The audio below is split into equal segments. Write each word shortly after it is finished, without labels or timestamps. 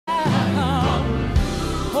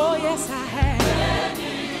Yes, I have.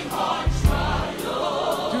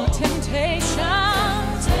 Through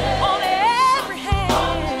temptations on every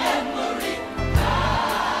hand.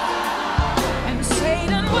 And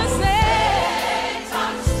Satan was there,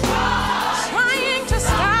 trying to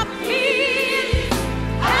stop me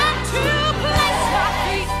and to place my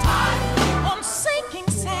feet on sinking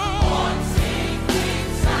sand.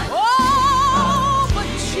 Oh, but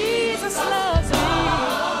Jesus loves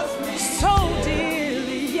me so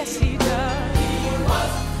dearly. Yes, he does.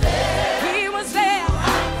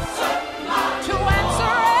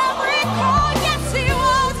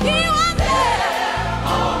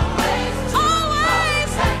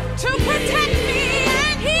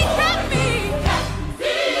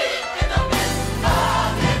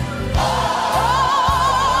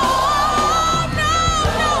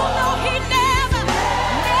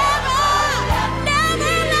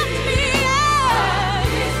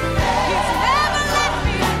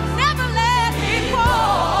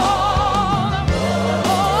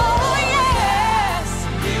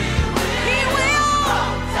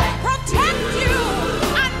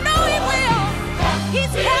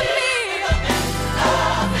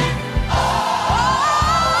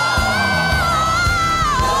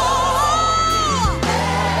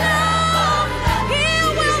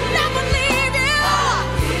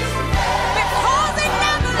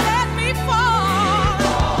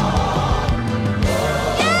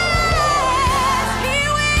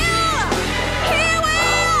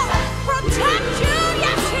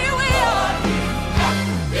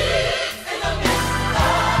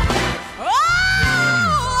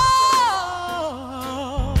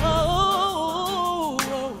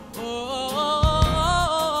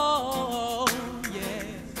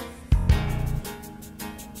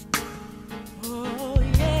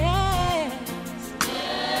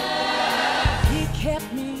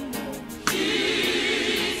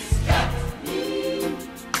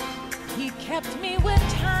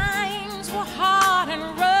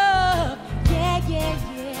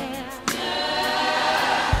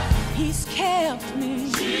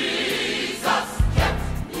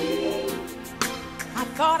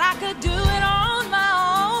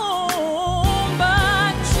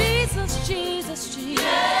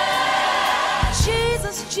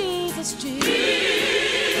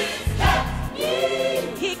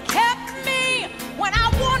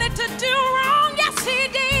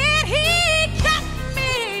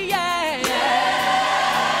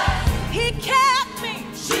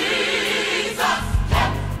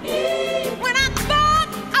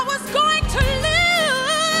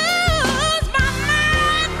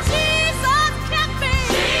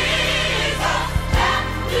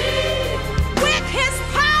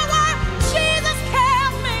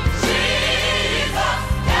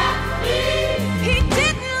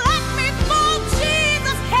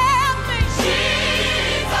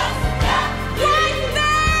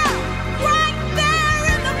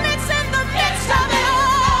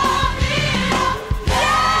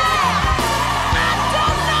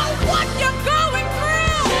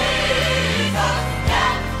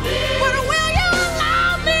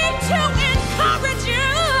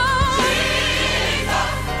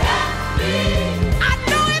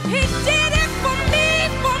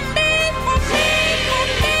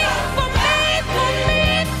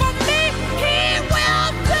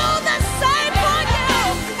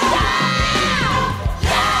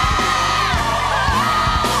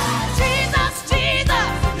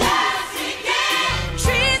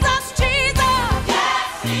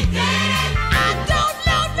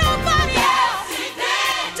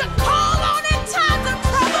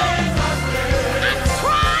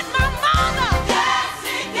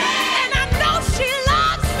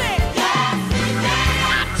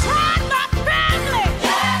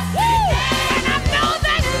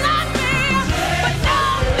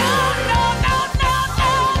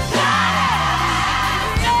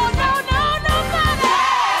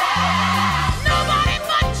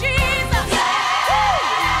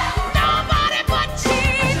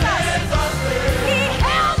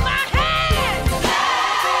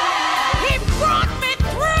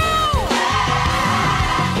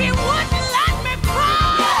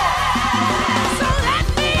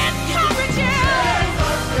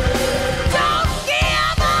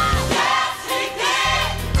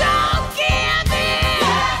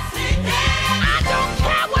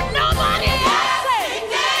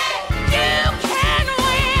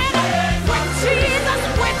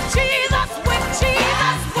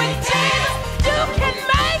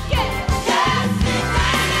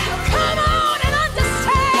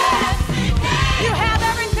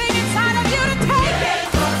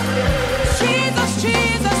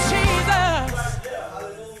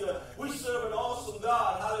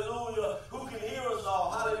 God, hallelujah, who can hear us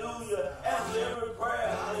all, hallelujah, answer every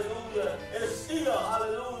prayer, hallelujah, and still,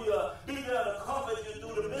 hallelujah, be there to comfort you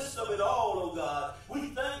through the midst of it all, oh God. We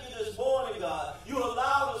thank you this morning, God. You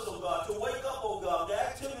allowed us, oh God, to wake up, oh God, the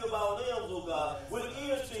activity of our limbs, oh God, with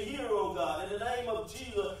ears to hear, oh God, in the name of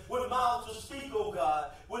Jesus, with mouths to speak, oh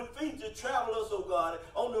God, with feet to travel us, oh God,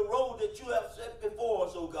 on the road that you have set before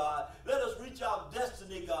us, oh God. Let us reach our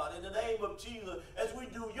destiny, God, in the name of Jesus, as we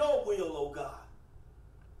do your will, oh God.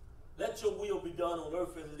 Let your will be done on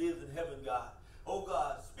earth as it is in heaven, God. Oh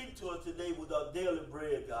God, speak to us today with our daily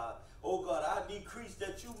bread, God. Oh God, I decrease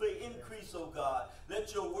that you may increase, oh God.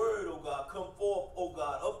 Let your word, oh God, come forth, oh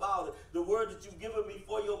God, up out of the word that you've given me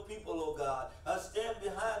for your people, oh God. I stand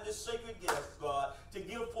behind this sacred gift, God, to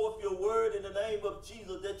give forth your word in the name of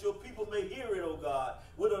Jesus, that your people may hear it, oh God,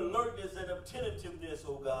 with alertness and attentiveness,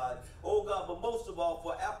 oh God. Oh God, but most of all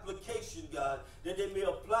for application, God, that they may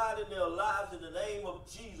apply it in their lives in the name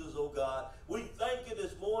of Jesus, oh God. We thank you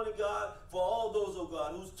this morning, God, for all those, oh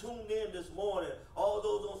God, who's tuned in this morning, all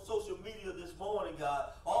those on social media this morning,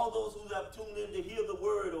 God, all those who have tuned in to hear the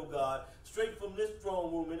word, oh God, straight from this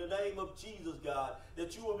throne room in the name of Jesus, God,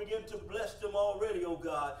 that you will begin to bless them already, oh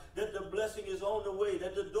God, that the blessing is on the way,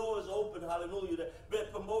 that the door is open, hallelujah,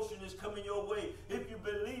 that promotion is coming your way. If you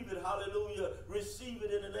believe it, hallelujah, receive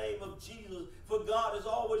it in the name of Jesus, for God is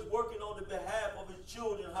always working on the behalf of his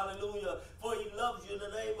children, hallelujah, for he loves you in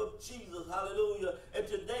the name of Jesus, hallelujah. And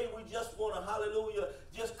today we just want to, hallelujah,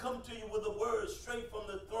 just come to you with a word straight from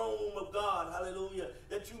the throne room of God, hallelujah,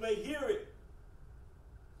 that you may hear it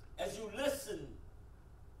as you listen.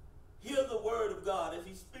 Hear the word of God as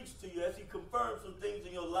he speaks to you, as he confirms some things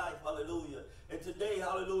in your life, hallelujah. And today,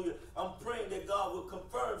 hallelujah, I'm praying that God will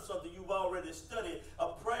confirm something you've already studied, a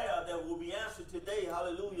prayer that will be answered today,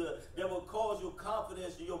 hallelujah, that will cause your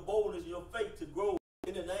confidence and your boldness and your faith to grow.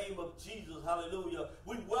 In the name of Jesus, hallelujah.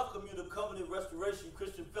 We welcome you to Covenant Restoration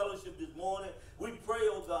Christian Fellowship this morning. We pray,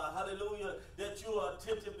 oh God, hallelujah, that you are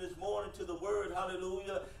attentive this morning to the word,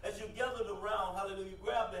 hallelujah. As you gather around, hallelujah,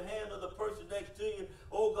 grab the hand of the person next to you.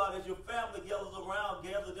 Oh God, as your family gathers around,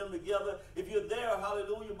 gather them together. If you're there,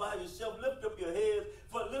 hallelujah, by yourself, lift up your heads.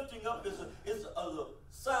 For lifting up is a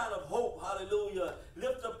sign of hope, hallelujah.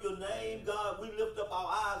 Lift up your name, God. We lift up our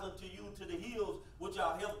eyes unto you, to the hills which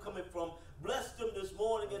our help coming from. Bless them this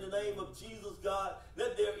morning in the name of Jesus, God.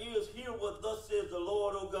 Let their ears hear what thus says the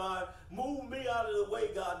Lord, oh God. Move me out of the way,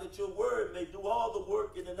 God, that your word may do all the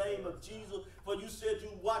work in the name of Jesus. For you said you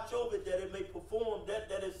watch over it, that it may perform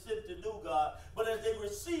that is sent to do, God. But as they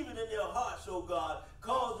receive it in their hearts, oh God,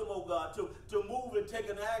 cause them, oh God, to move and take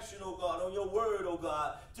an action, oh God, on your word, oh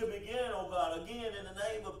God. To begin, oh God, again in the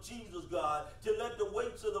name of Jesus, God. To let the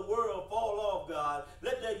weights of the world fall off, God.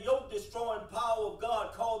 Let that yoke-destroying power of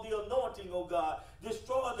God, called the anointing, oh God,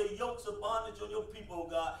 destroy the yokes of bondage on your people, oh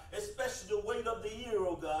God, especially the weight of the ear,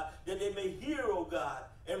 oh God, that they may hear, oh God,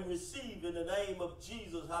 and receive in the name of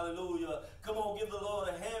Jesus, hallelujah. Come on, give the Lord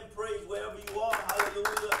a hand praise wherever you are,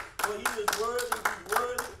 hallelujah, for he is worthy, he's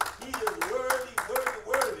worthy, he is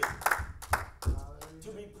worthy, to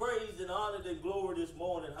be praised and honored and glory this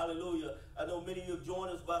morning, hallelujah. I know many of you have joined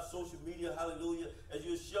us by social media, hallelujah, as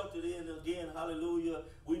you're sheltered in again, hallelujah.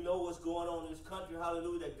 We know what's going on in this country,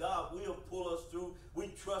 hallelujah, that God will pull us through. We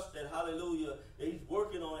trust that, hallelujah, that he's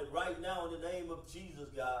working on it right now in the name of Jesus,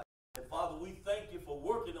 God. And Father, we thank you for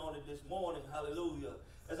working on it this morning, hallelujah.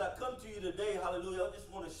 As I come to you today, hallelujah, I just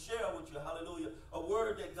want to share with you, hallelujah, a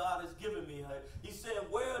word that God has given me. He said,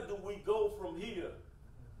 where do we go from here?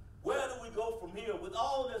 Where do we go from here? With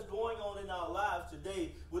all that's going on in our lives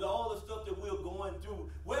today, with all the stuff that we're going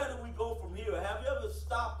through, where do we go from here? Have you ever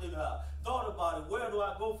stopped and thought about it? Where do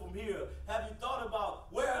I go from here? Have you thought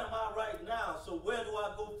about where am I right now? So where do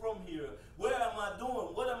I go from here? Where am I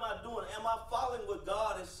doing? What am I doing? Am I following what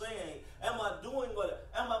God is saying? Am I doing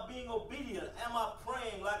am I being obedient? Am I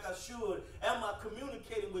praying like I should? Am I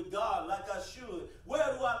communicating with God like I should? Where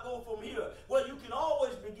do I go from here? Well, you can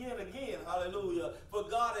always begin again, hallelujah. For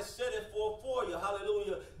God has set it forth for you,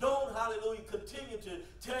 hallelujah. Don't, hallelujah, continue to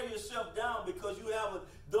tear yourself down because you haven't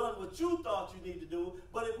done what you thought you need to do.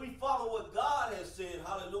 But if we follow what God has said,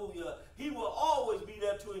 hallelujah, he will always be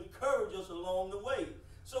there to encourage us along the way.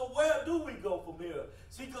 So where do we go from here?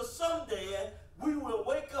 See, because someday we will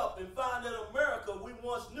wake up and find that America we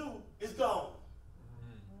once knew is gone.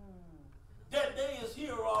 That day is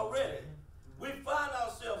here already. We find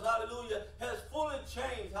ourselves, hallelujah, has fully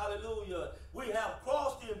changed, hallelujah. We have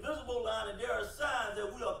crossed the invisible line, and there are signs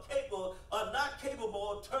that we are not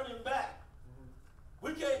capable of turning back.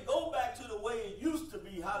 We can't go back to the way it used to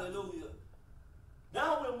be, hallelujah.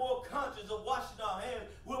 Now we're more conscious of washing our hands.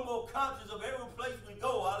 We're more conscious of every place we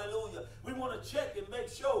go, hallelujah. We want to check and make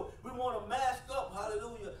sure. We want to mask up,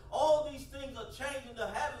 hallelujah. All these things are changing the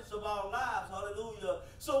habits of our lives, hallelujah.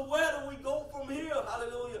 So where do we go from here,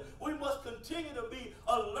 hallelujah? We must continue to be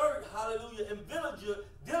alert, hallelujah, and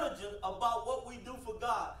diligent about what we do for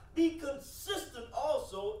God. Be consistent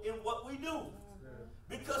also in what we do.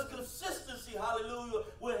 Because consistency, hallelujah,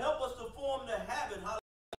 will help us to form the habit, hallelujah.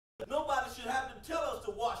 Nobody should have to tell us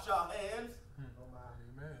to wash our hands.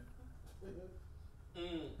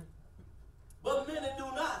 Amen. But many do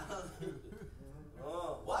not.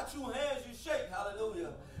 Watch your hands you shake,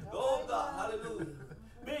 hallelujah. Oh God, hallelujah.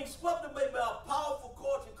 Being swept away by a powerful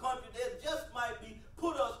culture country that just might be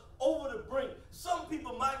put us over the brink. Some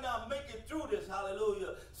people might not make it through this,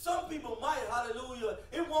 hallelujah. Some people might, hallelujah.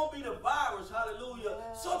 It won't be the virus, hallelujah.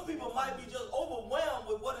 Some people might be just overwhelmed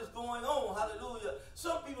with what is going on, hallelujah.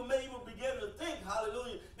 Some people may even begin to think,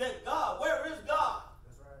 hallelujah, that God, where is God?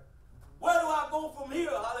 Where do I go from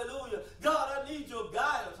here? Hallelujah. God, I need your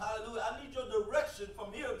guidance. Hallelujah. I need your direction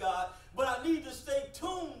from here, God. But I need to stay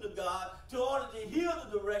tuned to God in order to hear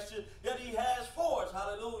the direction that he has for us.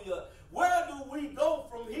 Hallelujah. Where do we go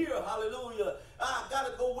from here? Hallelujah. I got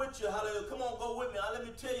to go with you. Hallelujah. Come on, go with me. Let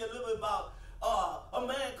me tell you a little bit about a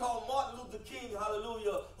man called Martin Luther King,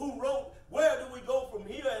 hallelujah, who wrote, "Where do we go from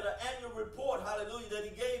here?" in an annual report, hallelujah, that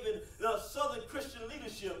he gave in the Southern Christian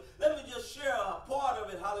Leadership. Let me just share a part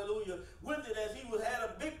of it, hallelujah, with it as he had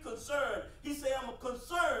a big concern. He said, "I'm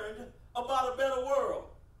concerned about a better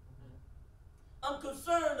world. I'm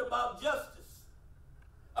concerned about justice.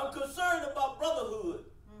 I'm concerned about brotherhood.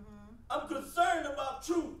 I'm concerned about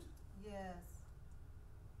truth." Yes.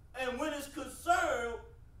 And when it's concerned,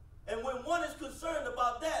 and when one is concerned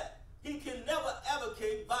about that, he can never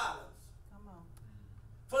advocate violence. Come on.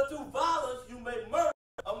 For through violence you may murder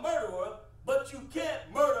a murderer, but you can't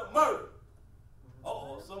murder murder.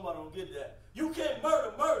 Uh-oh, somebody don't get that. You can't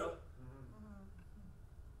murder murder.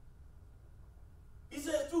 He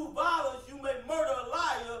says through violence you may murder a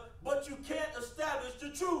liar, but you can't establish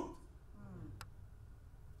the truth.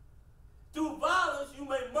 Through violence you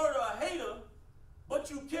may murder a hater, but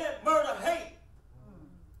you can't murder hate.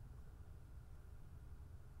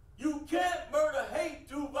 You can't murder hate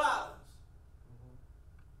through violence.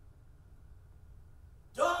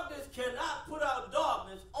 Darkness cannot put out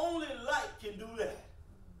darkness. Only light can do that.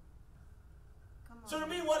 So to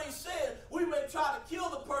me, what he said, we may try to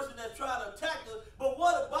kill the person that's trying to attack us, but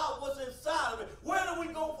what about what's inside of it? Where do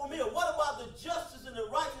we go from here? What about the justice and the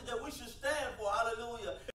righteousness that we should stand for?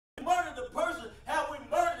 Hallelujah. If we murdered the person, have we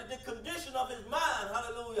murdered the condition of his mind?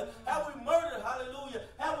 Hallelujah. Have we murdered, hallelujah?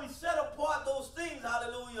 Have we set apart those things,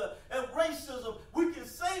 hallelujah? And racism, we can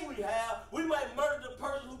say we have. We might murder the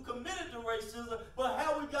person who committed the racism, but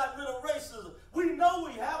have we got rid of racism? We know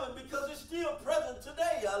we haven't because it's still present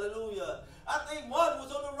today, hallelujah. I think Martin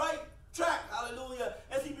was on the right track, hallelujah,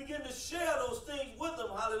 as he began to share those things with them,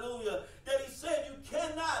 hallelujah, that he said you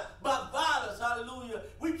cannot, by violence, hallelujah,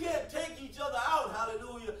 we can't take each other out,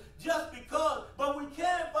 hallelujah, just because, but we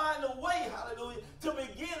can find a way, hallelujah, to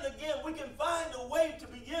begin again. We can find a way to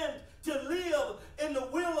begin to live in the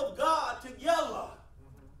will of God together.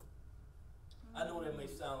 I know that may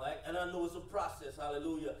sound like, and I know it's a process,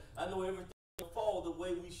 hallelujah. I know everything fall the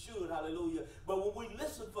way we should, hallelujah. But when we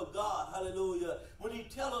listen for God, hallelujah, when he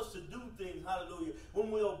tells us to do things, hallelujah,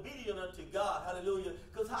 when we're obedient unto God, hallelujah,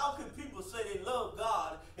 because how can people say they love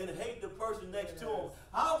God and hate the person next to them?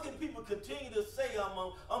 How can people continue to say,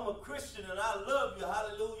 I'm a Christian and I love you,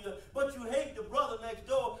 hallelujah, but you hate the brother next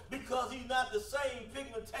door because he's not the same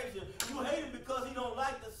pigmentation. You hate him because he don't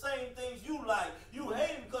like the same things you like. You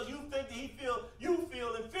hate him because you think that you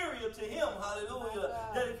feel inferior to him, hallelujah.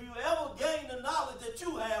 That if you ever gain the knowledge that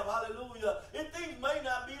you have, hallelujah, and things may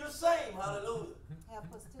not be the same, hallelujah.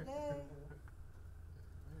 Help us today.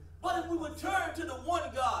 But if we would turn to the one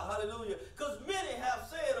God, hallelujah, because many have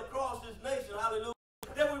said across this nation, hallelujah,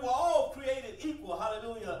 that we were all created equal,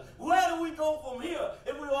 hallelujah. Where do we go from here?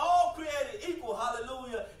 If we were all created equal,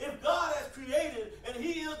 hallelujah, if God has created and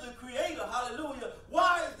he is the creator, hallelujah,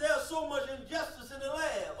 why is there so much injustice in the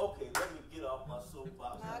land? Okay, let me get off my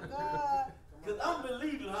soapbox. My God. Because I'm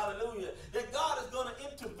believing, hallelujah, that God is going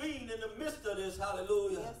to intervene in the midst of this,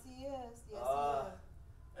 hallelujah. Yes, he is. Yes, he is.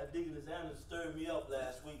 That Deaconess Anna stirred me up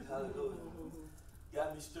last week, hallelujah.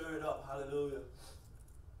 Got me stirred up, hallelujah.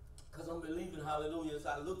 Because I'm believing, hallelujah, as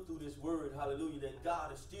I look through this word, hallelujah, that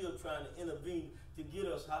God is still trying to intervene to get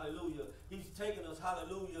us, hallelujah. He's taken us,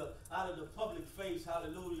 hallelujah, out of the public face,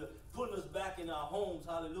 hallelujah, putting us back in our homes,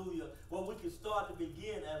 hallelujah, where we can start to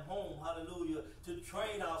begin at home, hallelujah, to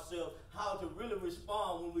train ourselves how to really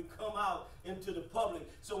respond when we come out into the public.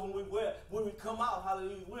 So when we come out,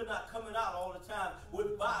 hallelujah, we're not coming out all the time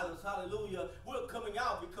with violence, hallelujah. We're coming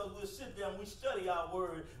out because we'll sit there and we study our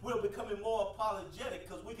word. We're becoming more apologetic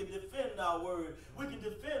because we can defend our word. We can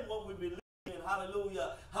defend what we believe in,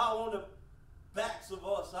 hallelujah. How on the backs of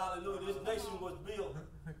us, hallelujah, this nation was built.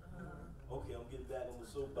 Okay, I'm getting back on the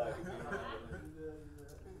soapbox again.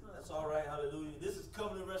 That's all right, hallelujah. This is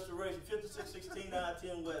Covenant Restoration, 5616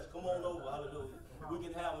 I-10 West. Come on over, hallelujah. We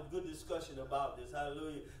can have a good discussion about this,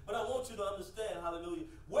 hallelujah. But I want you to understand, hallelujah,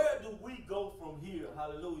 where do we go from here,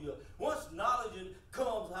 hallelujah? Once knowledge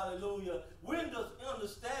comes, hallelujah, when does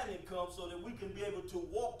understanding come so that we can be able to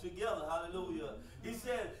walk together, hallelujah? He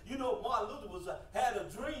said, you know, Martin Luther had a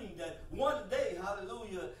dream that one day,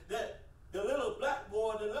 hallelujah, that the little black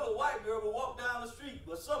boy and the little white girl will walk down the street,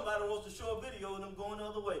 but somebody wants to show a video of them going the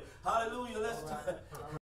other way. Hallelujah. Let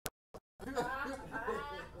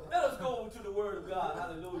us go over to the Word of God.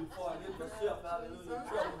 Hallelujah. Before I get myself, hallelujah, in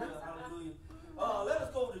trouble here. Hallelujah. Let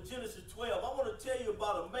us go to Genesis 12. I want to tell you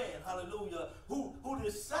about a man, hallelujah, who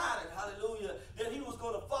decided, hallelujah, that he was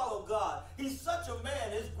going to follow God. He's such a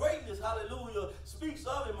man. His greatness, hallelujah, speaks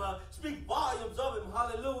of him, speaks volumes of him,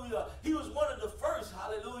 hallelujah. He was one of the first,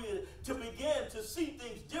 hallelujah, to begin to see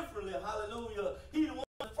things differently, hallelujah. He was one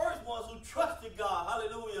of the first ones who trusted God,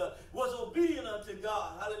 hallelujah, was obedient unto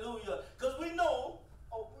God, hallelujah. Because we know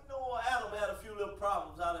Adam had a few little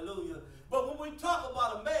problems, hallelujah. But when we talk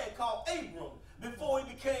about a man called Abram, before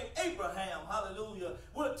he became Abraham, hallelujah,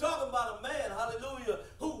 we're talking about a man, hallelujah,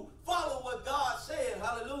 who followed what God said,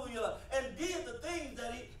 hallelujah, and did the things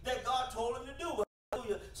that God told him to do,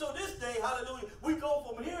 hallelujah. So this day, hallelujah, we go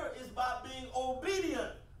from here is by being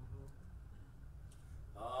obedient.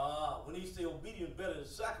 When he say obedient better than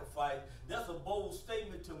sacrifice, that's a bold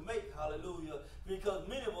statement to make, hallelujah, because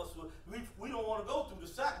many of us, we don't want to go through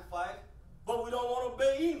the sacrifice, but we don't want to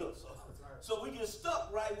obey either. So we get stuck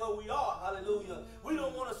right where we are, hallelujah. We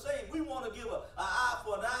don't want to say, we want to give an eye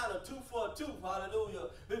for an eye and a tooth for a tooth, hallelujah.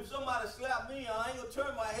 If somebody slap me, I ain't going to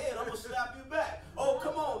turn my head, I'm going to slap you back. Oh,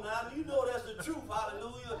 come on now, you know that's the truth,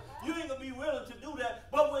 hallelujah. You ain't going to be willing to do that,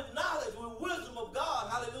 but with knowledge, with wisdom of God,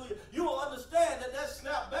 hallelujah, you will understand that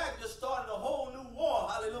slap back just started a whole new war,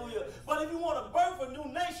 hallelujah. But if you want to birth a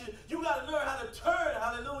new nation, you got to learn how to turn,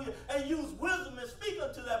 hallelujah, and use wisdom and speak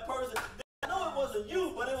unto that person. I know it wasn't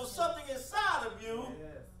you, but it was something inside of you.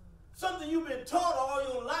 Yes. Something you've been taught all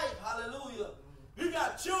your life. Hallelujah. You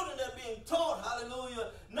got children that are being taught, hallelujah,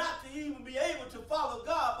 not to even be able to follow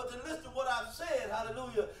God, but to listen to what I've said,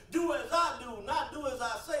 hallelujah. Do as I do, not do as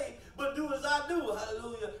I say, but do as I do,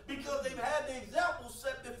 hallelujah. Because they've had the example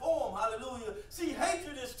set before them, hallelujah. See,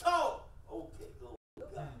 hatred is taught. Okay, go.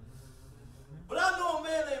 God. But I know a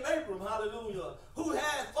man named Abram, hallelujah, who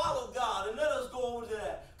had followed God. And let us go over to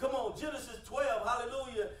that. Come on, Genesis 12,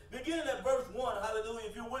 hallelujah. Beginning at verse 1, hallelujah,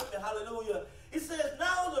 if you're with me, hallelujah. It says,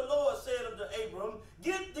 now the Lord said unto Abram,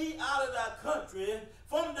 get thee out of thy country,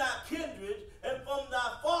 from thy kindred, and from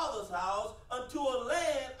thy father's house, unto a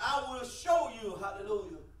land I will show you,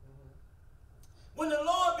 hallelujah. When the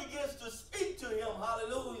Lord begins to speak to him,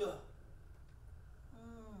 hallelujah,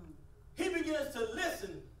 he begins to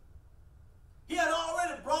listen. He had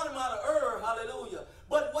already brought him out of Ur, hallelujah.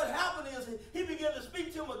 But what happened is he began to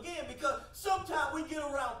speak to him again, because sometimes we get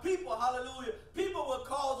around people, hallelujah. People will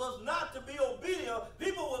cause us not to be obedient.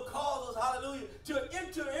 People will cause us, hallelujah, to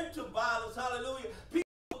enter into violence, hallelujah. People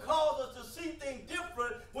will cause us to see things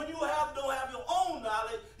different. When you don't have your own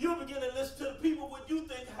knowledge, you begin to listen to the people what you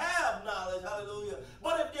think have knowledge, hallelujah.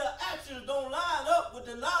 But if their actions don't line up with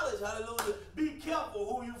the knowledge, hallelujah, be careful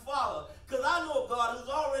who you follow. Because I know God who's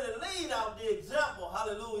already laid out the example,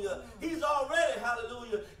 hallelujah. He's already,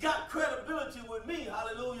 hallelujah, got credibility with me,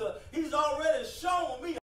 hallelujah. He's already shown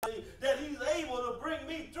me, hallelujah, that he's able to bring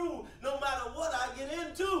me through no matter what I get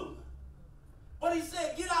into. But he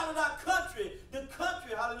said, get out of that country. The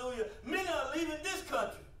country, hallelujah. Many are leaving this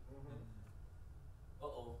country.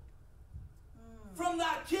 Uh-oh. From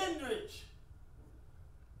thy kindred.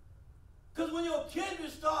 Because when your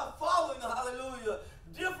kindred start following, hallelujah,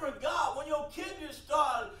 different God, when your kindred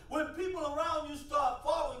start, when people around you start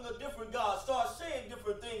following a different God, start saying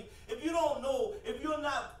different things, if you don't know, if you're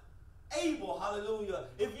not able, hallelujah,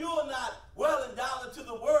 if you're not well endowed into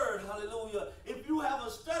the word, hallelujah, if you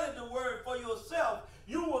haven't studied the word for yourself,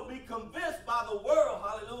 you will be convinced by the world,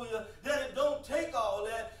 hallelujah, that it don't take all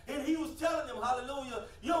that. And he was telling them, hallelujah,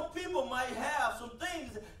 your people might have some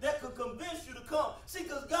things that could convince you to come. See,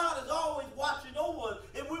 because God is always watching over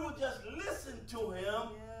to him,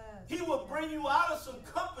 Yes. he will bring you out of some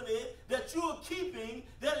company that you are keeping,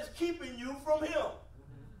 that is keeping you from him.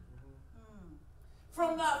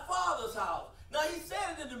 From thy father's house. Now he said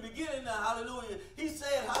it in the beginning now, hallelujah. He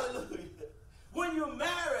said, hallelujah. When you're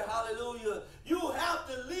married, hallelujah, you have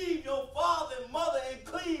to leave your father and mother and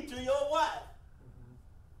cleave to your wife.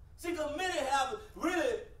 See, because many have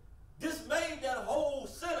really dismayed that whole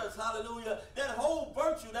sentence, hallelujah, that whole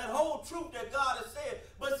virtue, that whole truth that God has said.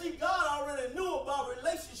 But see, God already knew about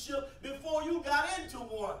relationship before you got into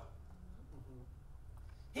one.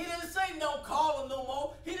 He didn't say don't call them no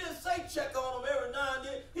more. He didn't say check on them every now and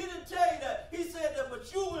then. He didn't tell you that. He said that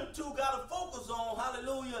what you and two got to focus on,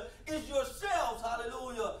 hallelujah, is yourselves,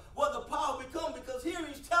 hallelujah, what the power become. Because here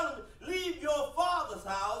he's telling me, leave your father's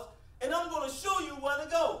house, and I'm going to show you where to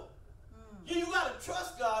go. You got to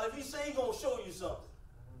trust God if he say he's going to show you something.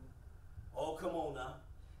 Oh, come on now.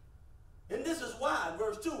 And this is why,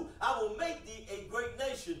 verse 2, I will make thee a great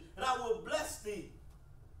nation, and I will bless thee.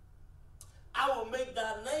 I will make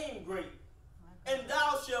thy name great, and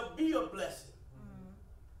thou shalt be a blessing.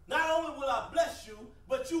 Not only will I bless you,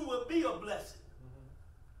 but you will be a blessing.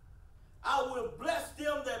 I will bless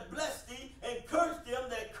them that bless thee, and curse them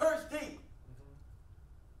that curse thee.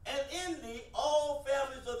 And in thee all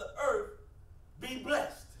families of the earth be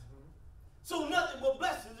blessed. So nothing but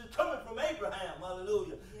blessings is coming from Abraham,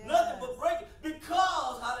 hallelujah. Yes. Nothing but breaking,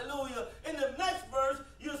 because, hallelujah, in the next verse,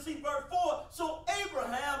 you'll see verse 4, so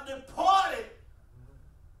Abraham departed.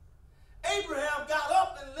 Abraham got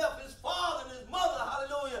up and left his father and his mother,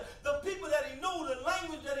 hallelujah, the people that he knew, the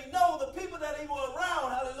language that he knew, the people that he was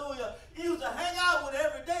around, hallelujah. He used to hang out with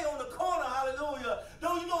every day on the corner, hallelujah.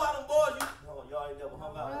 Don't you know how them boys, oh, y'all ain't never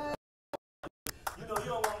hung out. You know, you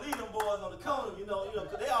don't want to leave them boys on the corner, you know,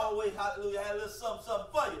 because they always, hallelujah, had a little something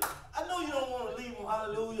for you. I know you don't want to leave them,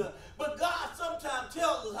 hallelujah. But God sometimes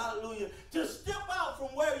tells us, hallelujah, to step out from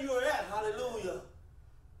where you're at, hallelujah,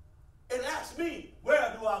 and ask me,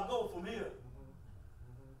 where do I go from here?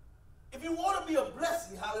 If you want to be a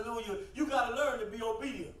blessing, hallelujah, you got to learn to be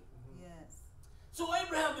obedient. Yes. So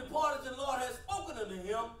Abraham departed, and the Lord had spoken unto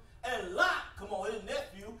him, and Lot, come on, his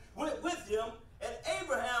nephew, went with him. And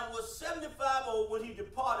Abraham was 75 old when he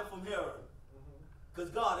departed from Haran. Because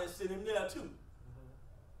God had sent him there too.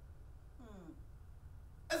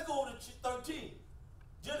 Let's go to 13.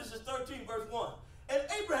 Genesis 13, verse 1. And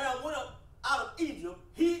Abraham went up out of Egypt,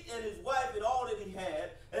 he and his wife and all that he had,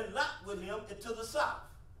 and Lot with him into the south.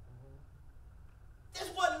 This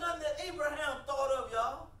wasn't nothing that Abraham thought of,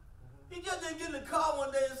 y'all. He just didn't get in the car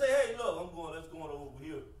one day and say, hey, look, let's go on over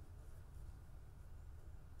here.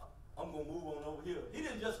 I'm going to move on over here. He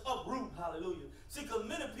didn't just uproot, hallelujah. See, because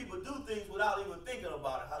many people do things without even thinking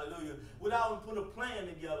about it, hallelujah, without even putting a plan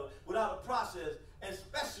together, without a process, and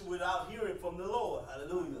especially without hearing from the Lord,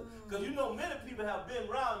 hallelujah. Because you know many people have been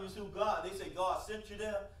around you through God. They say, God sent you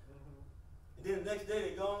there, and then the next day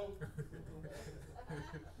they're gone.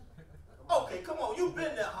 Okay, come on, you've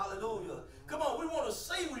been there, hallelujah. Come on, we want to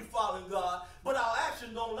say we following God, but our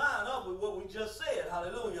actions don't line up with what we just said,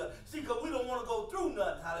 hallelujah. See, because we don't want to go through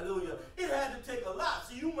nothing, hallelujah. It had to take a lot.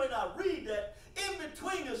 See, you may not read that in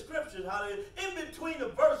between the scriptures, hallelujah, in between the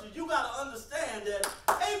verses. You got to understand that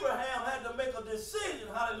Abraham had to make a decision,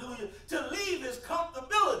 hallelujah, to leave his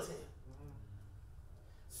comfortability.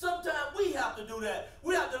 Sometimes we have to do that.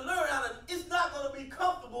 We have to learn how to, it's not going to be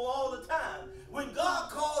comfortable all the time. When God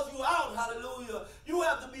calls you out, hallelujah, you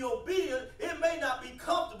have to be obedient. It may not be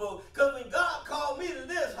comfortable, because when God called me to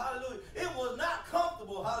this, hallelujah, it was not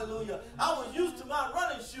comfortable, hallelujah. I was used to my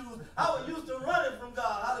running shoes. I was used to running from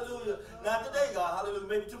God, hallelujah. Not today, God, hallelujah,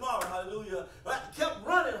 maybe tomorrow, hallelujah. But I kept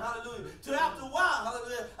running, hallelujah. Till after a while,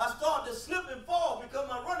 hallelujah, I started to slip and fall because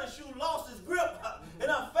my running shoe lost its grip, and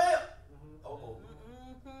I fell. Uh-oh.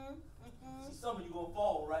 See, some of you going to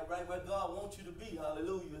fall right where God wants you to be,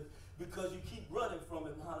 hallelujah, because you keep running from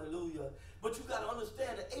him, hallelujah. But you got to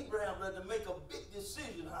understand that Abraham had to make a big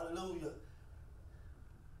decision, hallelujah.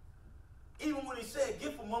 Even when he said,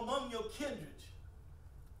 get from among your kindred.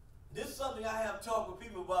 This is something I have talked with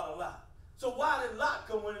people about a lot. So why did Lot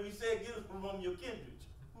come when he said, get from among your kindred?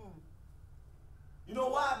 You know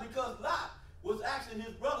why? Because Lot was actually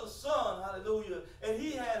his brother's son, hallelujah, and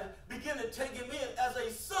he had begun to take him in as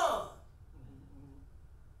a son.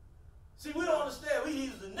 See, we don't understand.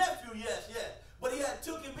 He was a nephew, yes, but he had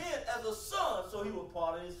took him in as a son, so he was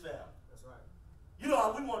part of his family. That's right. You know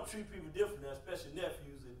how we want to treat people differently, especially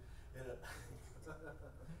nephews,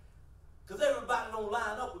 because everybody don't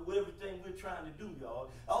line up with everything we're trying to do,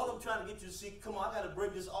 y'all. All I'm trying to get you to see, come on, I got to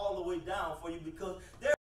break this all the way down for you, because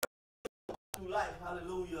there through life,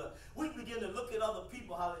 hallelujah, we begin to look at other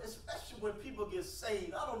people, hallelujah, especially when people get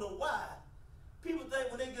saved. I don't know why. People think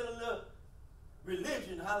when they get a little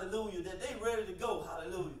religion, hallelujah, that they ready to go,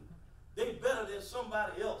 hallelujah. They better than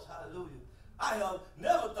somebody else, hallelujah. I have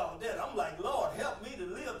never thought that. I'm like, Lord, help me to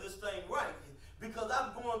live this thing right. Because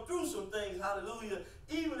I'm going through some things, hallelujah,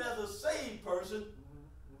 even as a saved person.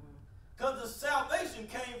 Because the salvation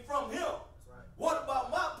came from him. Right. What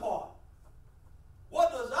about my part?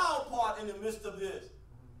 What does our part in the midst of this?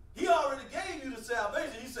 He already gave you the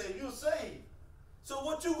salvation. He said, you're saved. So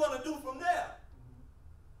what you going to do from there?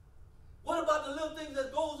 What about the little things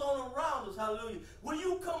that goes on around us? Hallelujah. Will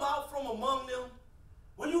you come out from among them?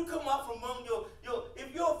 Will you come out from among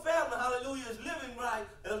if your family, hallelujah, is living right,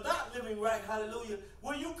 or not living right, hallelujah,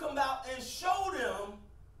 will you come out and show them,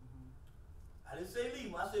 I didn't say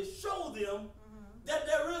leave them, I said show them that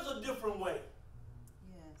there is a different way.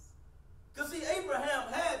 Yes. Because see,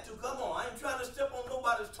 Abraham had to, come on, I ain't trying to step on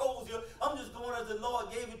nobody's toes here. I'm just going as the Lord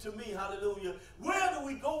gave it to me, hallelujah. Where do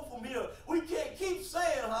we go from here? We can't keep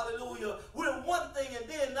saying, hallelujah, we're one thing and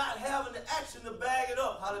then not having the action to bag it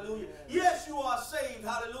up, hallelujah. Yes, you are saved,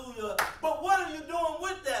 hallelujah. But what are you doing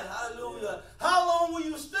with that, hallelujah? How long will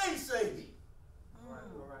you stay saved? All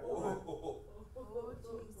right. Oh,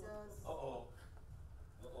 Jesus. uh-oh.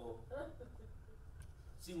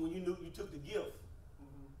 See, when you took the gift,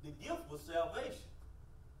 the gift was salvation.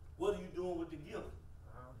 What are you doing with the gift?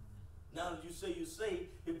 Now that you say you're saved,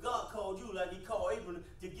 if God called you like he called Abraham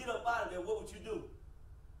to get up out of there, what would you do?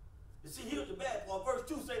 You see, here's the bad part. Verse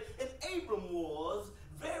 2 says, and Abram was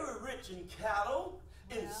very rich in cattle,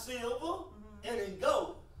 in silver, and in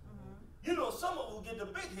gold. You know, some of us will get the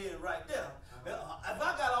big head right there. If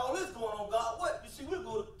I got all this going on, God, what? You see, we're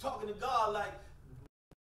going talking to God like,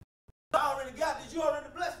 I already got this. You already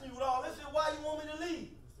blessed me with all this. And why you want me to leave?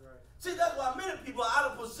 See, that's why many people are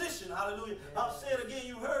out of position. Hallelujah. I'll say it again.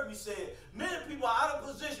 You heard me say it. Many people are out of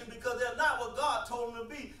position because they're not what God told them to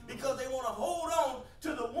be. Because they want to hold on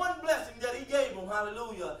to the one blessing that he gave them.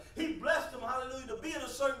 Hallelujah. He blessed them, hallelujah, to be at a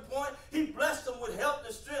certain point. He blessed them with health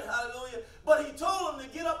and strength. Hallelujah. But he told them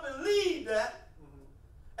to get up and leave that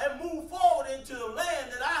and move forward into the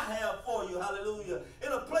land that I have for you. Hallelujah.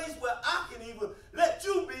 In a place where I can even let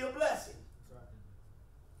you be a blessing.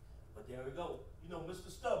 But there we go. You know, Mr.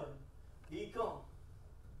 Stubborn. Here he come.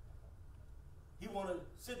 He want to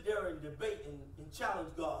sit there and debate and challenge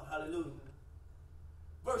God. Hallelujah.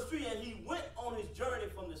 Verse 3, and he went on his journey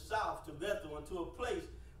from the south to Bethel unto a place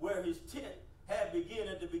where his tent had begun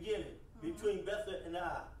at the beginning, between Bethel and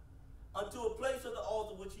Ai, unto a place of the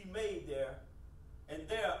altar which he made there. And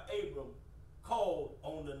there Abram called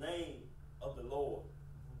on the name of the Lord.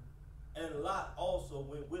 And Lot also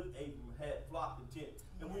went with Abram, had flock and tent.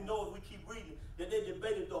 And we know if we keep reading that they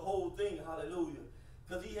debated the whole thing, hallelujah.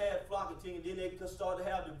 Because he had flock and tent, and then they could start to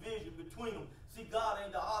have division between them. See, God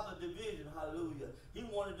ain't the author of division, hallelujah. He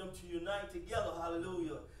wanted them to unite together,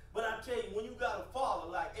 hallelujah. But I tell you, when you got a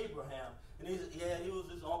father like Abraham, and he was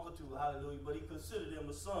his uncle too, hallelujah, but he considered him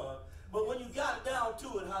a son. But when you got it down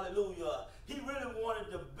to it, hallelujah, he really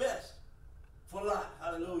wanted the best for Lot,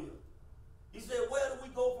 hallelujah. He said, where do we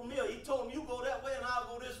go from here? He told him, you go that way and I'll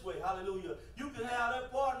go this way, hallelujah. You can have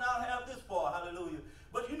that part and I'll have this part, hallelujah.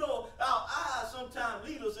 But you know, our eyes sometimes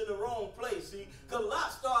lead us in the wrong place, see, because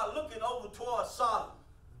Lot started looking over towards Sodom.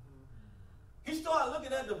 He started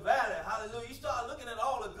looking at the valley, hallelujah. He started looking at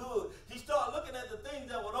all the good. He started looking at the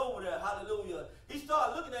things that were over there, hallelujah. He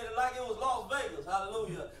started looking at it like it was Las Vegas,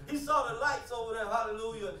 hallelujah. He saw the lights over there,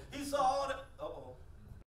 hallelujah. He saw all the,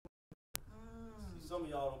 See, some of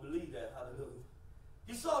y'all don't believe that, hallelujah.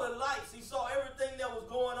 He saw the lights. He saw everything that was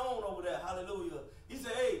going on over there, hallelujah. He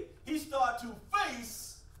said, hey, he started to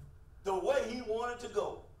face the way he wanted to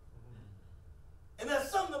go. And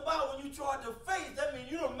there's something about when you try to face, that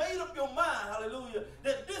means you done made up your mind, hallelujah,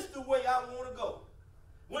 that this is the way I want to go.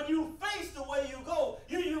 When you face the way you go,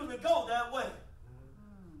 you usually go that way.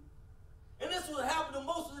 And this is what happened to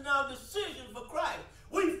most of our decisions for Christ.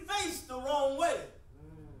 We face the wrong way.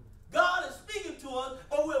 God is speaking to us,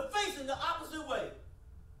 but we're facing the opposite way.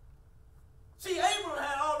 See, Abraham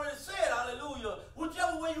had already said, hallelujah,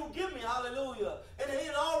 whichever way you give me, hallelujah. And it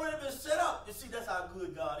had already been set up. You see, that's how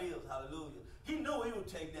good God is, hallelujah. He knew he would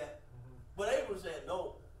take that. But Abraham said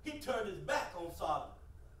no. He turned his back on Sodom.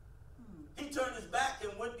 He turned his back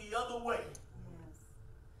and went the other way.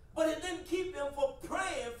 But it didn't keep him from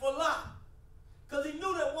praying for Lot. Because he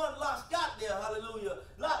knew that once Lot got there, hallelujah,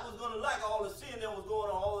 Lot was going to like all the sin that was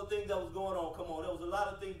going on, all the things that was going on. Come on, there was a lot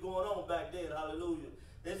of things going on back then, hallelujah.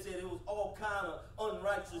 They said it was all kind of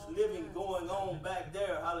unrighteous living going on back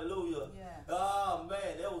there, hallelujah. Oh,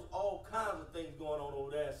 man, there was all kinds of things going on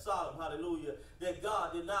over there in Sodom, hallelujah, that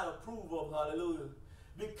God did not approve of, hallelujah.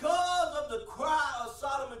 Because of the cry of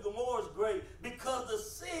Sodom and Gomorrah's grave, because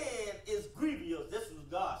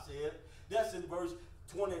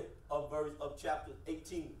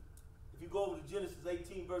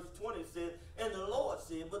verse 20 says, and the Lord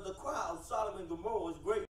said, but the cry of Sodom and Gomorrah is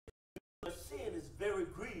great. Their sin is very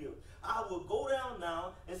grievous. I will go down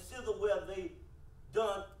now and see where they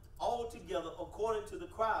done altogether according to the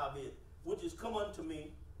cry of it, which is come unto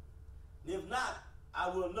me. And if not, I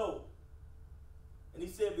will know. And he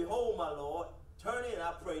said, behold, my Lord, turn in,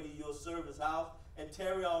 I pray, to your servant's house, and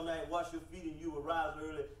tarry all night, wash your feet, and you will rise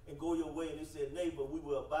early and go your way. And he said, neighbor, we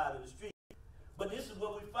will abide in the street. But this is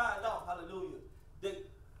what we find out, hallelujah, that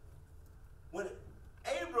when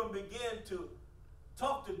Abram began to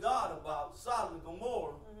talk to God about Sodom and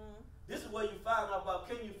Gomorrah, this is where you find out about,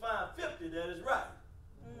 can you find 50 that is right?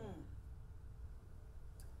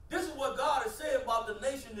 This is what God is saying about the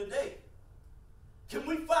nation today. Can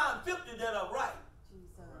we find 50 that are right?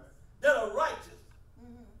 Jesus. That are righteous?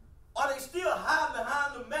 Are they still hiding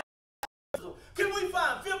behind the mask? Can we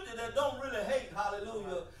find 50 that don't really hate?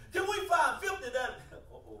 Hallelujah. Can we find 50 that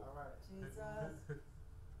Jesus.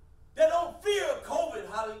 that don't fear COVID?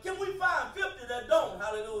 Hallelujah. Can we find 50 that don't?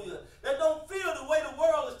 Hallelujah. That don't feel the way the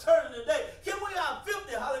world is turning today? Can we have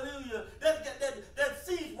 50? Hallelujah. That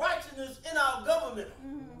sees righteousness in our government.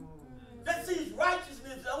 That sees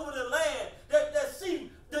righteousness over the land. That sees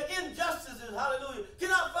the injustices. Hallelujah.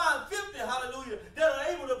 Can I find 50? Hallelujah. That are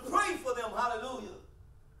able to pray for them. Hallelujah.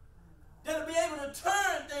 That'll be able to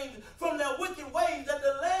turn things from their wicked ways, that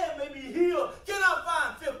the land may be healed. Can I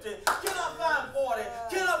find 50? Can I find 40?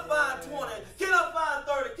 Can I find 20? Can I find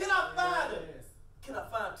 30? Can I find it? Can I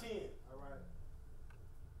find 10? All right.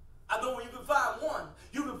 I know when you can find one,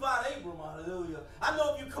 you can find Abram. Hallelujah. I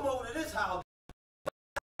know if you come over to this house,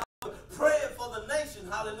 praying for the nation,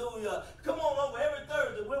 hallelujah. Come on over every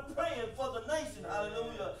Thursday. We're praying for the nation,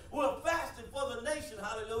 hallelujah. We're fasting for the nation,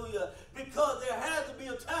 hallelujah. Because there has to be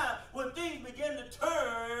a time when things begin to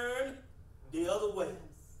turn the other way.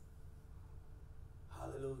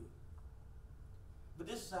 Hallelujah. But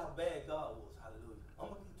this is how bad God was, hallelujah. I'm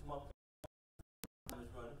going to get to my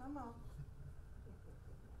point. Come on.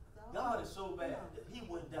 God is so bad that he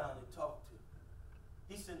went down and talked to.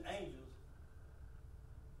 He sent angels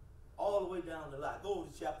all the way down the line. Go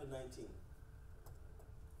over to chapter 19.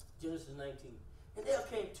 Genesis 19. And there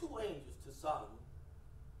came two angels to Sodom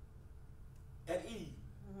at eve.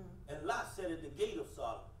 And Lot sat at the gate of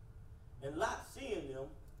Sodom. And Lot, seeing them,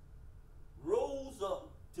 rose up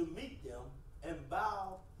to meet them and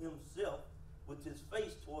bowed himself with his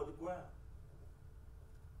face toward the ground.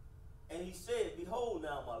 And he said, behold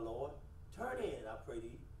now, my Lord, turn in, I pray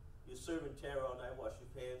thee. Your servant tarry all night, wash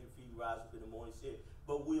your hands, your feet, rise up in the morning. He said,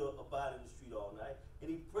 but we'll abide in the street all night. And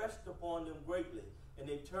he pressed upon them greatly. And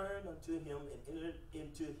they turned unto him and entered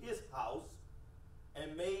into his house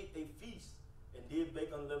and made a feast and did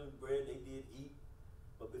bake unleavened bread. They did eat.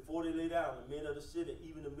 But before they lay down, the men of the city,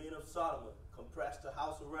 even the men of Sodom, compressed the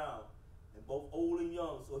house around, and both old and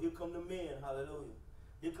young. So here come the men, hallelujah.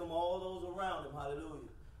 Here come all those around them,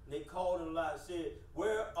 hallelujah. And they called him Lot and said,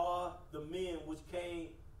 where are the men which came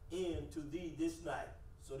in to thee this night?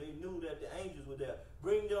 So they knew that the angels were there.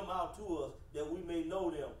 Bring them out to us, that we may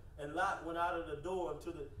know them. And Lot went out of the door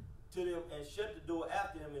to them and shut the door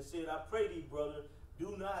after him and said, I pray thee, brother,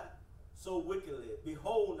 do not so wickedly.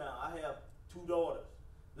 Behold now, I have 2 daughters.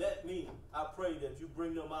 Let me, I pray, that you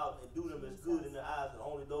bring them out and do them as good in the eyes, and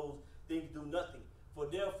only those things do nothing. For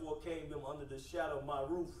therefore came them under the shadow of my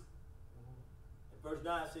roof. And verse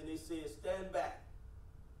 9 said, they said, stand back.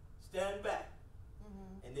 Stand back.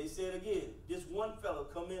 And they said again, this one fellow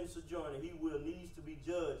come in sojourner, he will needs to be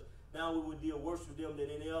judged. Now we will deal worse with them than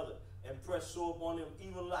any other. And press sore upon them.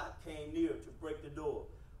 Even Lot came near to break the door.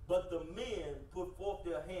 But the men put forth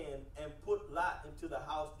their hand and put Lot into the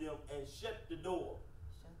house them and shut the door.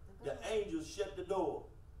 The angels shut the door.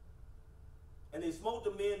 And they smote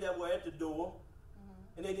the men that were at the door.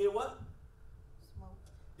 And they did what? Smoke.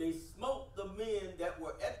 They smote the men that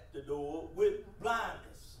were at the door with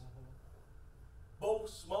blindness.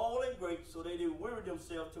 Both small and great, so they did weary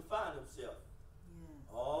themselves to find themselves.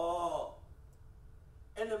 Yeah. Oh.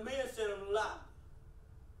 And the men said unto Lot,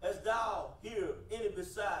 as thou hear any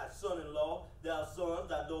besides son-in-law, thy son,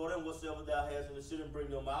 thy daughter, and whatsoever thou hast in the city, and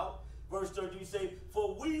bring them out. Verse 13 say,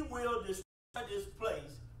 for we will destroy this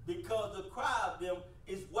place, because the cry of them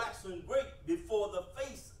is waxing great before the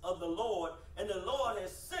face of the Lord, and the Lord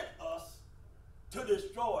has sent us to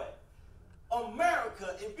destroy it.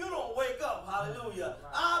 America, if you don't wake up, hallelujah,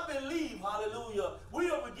 I believe, hallelujah, we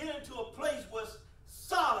are beginning to a place where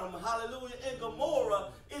Sodom, hallelujah, and Gomorrah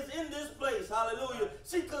is in this place, hallelujah.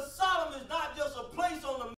 See, because Sodom is not just a place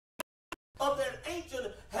on the map of that ancient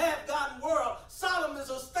half-gotten world. Sodom is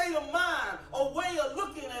a state of mind, a way of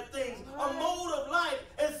looking at things, a mode of life.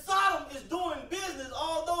 And Sodom is doing business,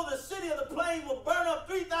 although the city of the plain will burn up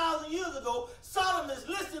 3,000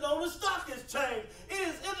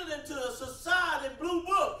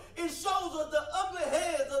 It shows us the ugly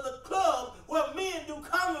heads of the club where men do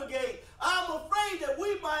congregate. I'm afraid that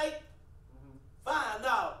we might find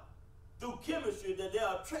out through chemistry that there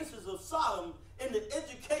are traces of Sodom in the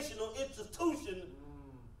educational institution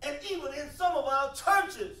and even in some of our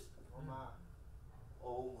churches. Oh my.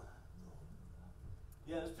 Oh my.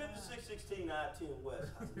 Yeah, it's 5616 I-10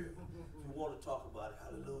 West. If you want to talk about it,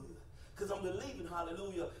 hallelujah. Because I'm believing,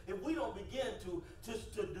 hallelujah, if we don't begin to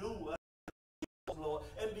do Lord,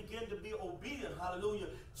 and begin to be obedient, hallelujah,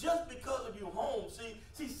 just because of you home.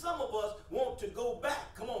 See, some of us want to go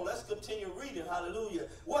back. Come on, let's continue reading, hallelujah.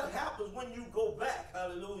 What happens when you go back,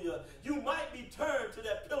 hallelujah? You might be turned to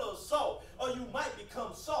that pillar of salt, or you might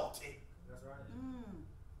become salty. That's right.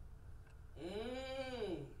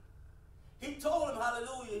 He told him,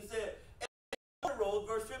 hallelujah, he said, and rose,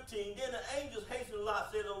 verse 15, then the angels hastened to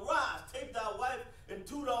Lot, said, arise, take thy wife and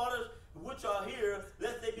 2 daughters, which are here,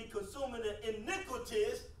 lest they be consumed in the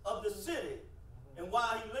iniquities of the city. And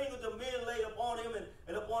while he lingered, the men laid upon him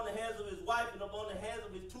and upon the hands of his wife and upon the hands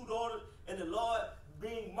of his 2 daughters. And the Lord,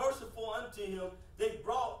 being merciful unto him, they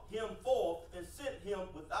brought him forth and sent him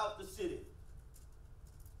without the city.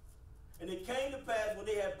 And it came to pass, when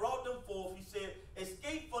they had brought them forth, he said,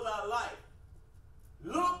 escape for thy life.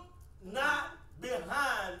 Look not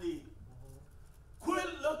behind thee. Quit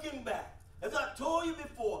looking back. As I told you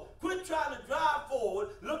before, quit trying to drive forward,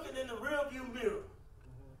 looking in the rearview mirror.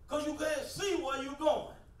 Because you can't see where you're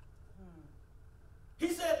going. He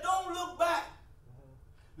said, don't look back.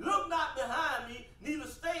 Look not behind me, neither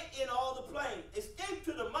stay in all the plain. Escape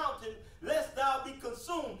to the mountain, lest thou be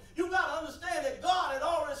consumed. You got to understand that God had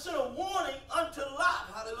already sent a warning unto Lot.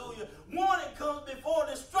 Hallelujah. Warning comes before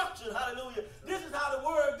destruction. Hallelujah. This is how the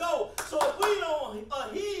word goes. So if we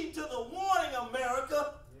don't heed to the warning,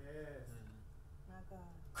 America,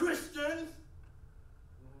 Christians,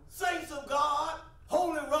 saints of God,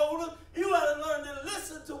 holy rollers, you got to learn to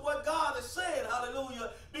listen to what God is saying, hallelujah,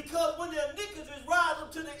 because when the iniquities rise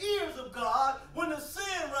up to the ears of God, when the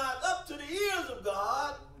sin rises up to the ears of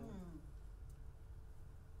God,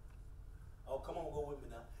 oh, come on, go with me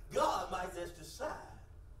now. God might just decide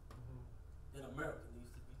that America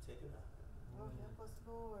needs to be taken out. Oh, help us,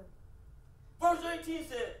 Lord. Verse 18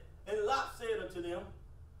 said, and Lot said unto them,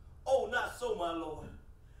 oh, not so, my Lord.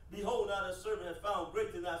 Behold, now thy servant has found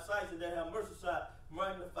grace in thy sight, and that have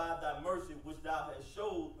magnify thy mercy, which thou hast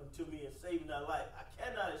showed unto me in saving thy life. I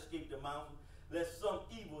cannot escape the mountain, lest some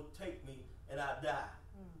evil take me and I die.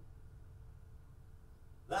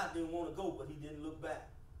 Lot didn't want to go, but he didn't look back.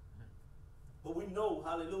 But we know,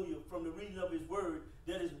 hallelujah, from the reading of his word,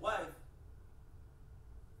 that his wife,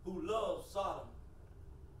 who loved Sodom,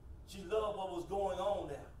 she loved what was going on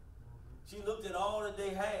there. She looked at all that they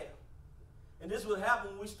had. And this would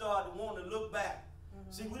happen when we start to want to look back.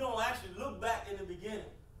 See, we don't actually look back in the beginning.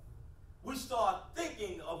 We start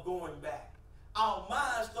thinking of going back. Our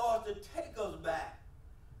mind starts to take us back.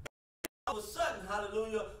 All of a sudden,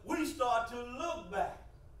 hallelujah, we start to look back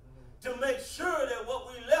to make sure that what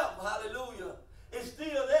we left, hallelujah, is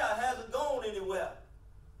still there, hasn't gone anywhere.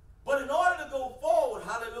 But in order to go forward,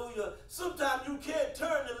 hallelujah, sometimes you can't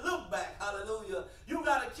turn to look back, hallelujah. You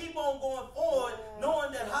got to keep on going forward,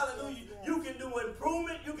 knowing that, hallelujah, you can do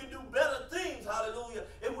improvement, you can do better things, hallelujah,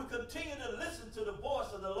 if we continue to listen to the voice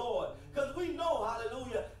of the Lord. Because we know,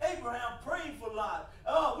 hallelujah, Abraham prayed for Lot.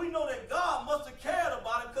 We know that God must have cared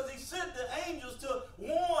about him because he sent the angels to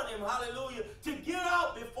warn him, hallelujah, to get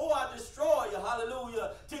out before I destroy you,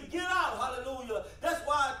 hallelujah, to get out, hallelujah. That's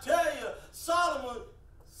why I tell you,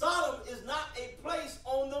 Sodom is not a place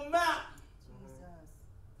on the map.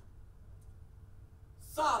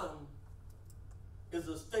 Sodom is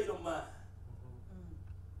a state of mind.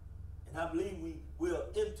 And I believe we are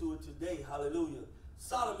into it today. Hallelujah.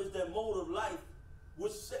 Sodom is that mode of life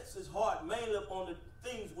which sets his heart mainly upon the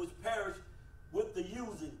things which perish with the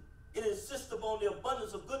using. It insists upon the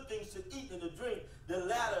abundance of good things to eat and to drink, the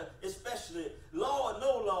latter especially. Law or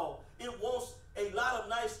no law, it wants a lot of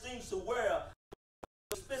nice things to wear,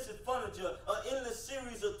 expensive furniture, an endless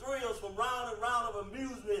series of thrills from round and round of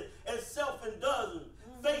amusement and self-indulgence.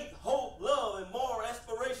 Faith, hope, love, and moral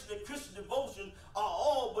aspiration and Christian devotion are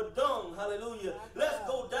all but dung. Hallelujah. Let's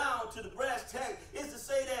go down to the brass tag. It's to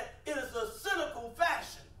say that it is a cynical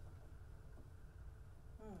fashion.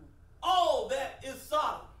 All that is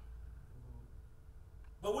Sodom.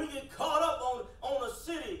 But we get caught up on a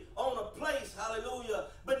city, on a place, hallelujah.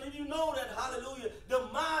 But did you know that, hallelujah, the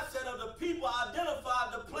mindset of the people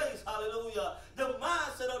identify the place, hallelujah. The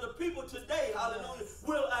mindset of the people today, hallelujah,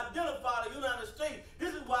 will identify the United States.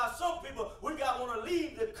 This is why some people, we got want to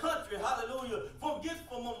leave the country, hallelujah, get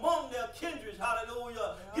from among their kindreds,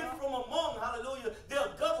 hallelujah, get from among, hallelujah, their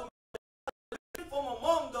government.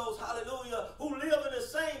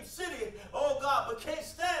 but can't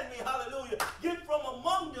stand me, hallelujah, get from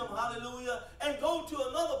among them, hallelujah, and go to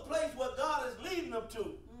another place where God is leading them to.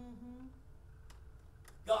 Mm-hmm.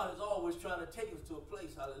 God is always trying to take us to a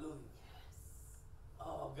place, hallelujah.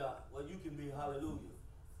 Oh, God, well, you can be, hallelujah.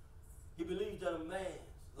 He believes that a man's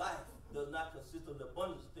life does not consist of the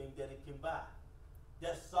abundance thing that it can buy.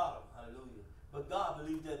 That's Sodom, hallelujah. But God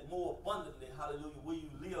believes that more abundantly, hallelujah, where you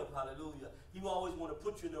live, hallelujah. He always want to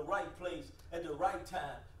put you in the right place at the right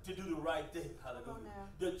time to do the right thing, hallelujah.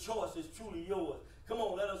 The choice is truly yours. Come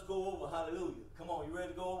on, let us go over, hallelujah. Come on, you ready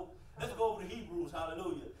to go over? Let's go over to Hebrews,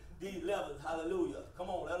 hallelujah. The 11th, hallelujah. Come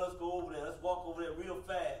on, let us go over there. Let's walk over there real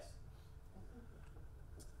fast.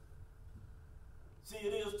 See,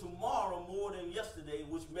 it is tomorrow more than yesterday,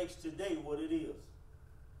 which makes today what it is.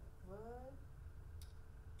 What?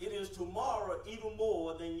 It is tomorrow even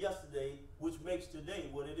more than yesterday, which makes today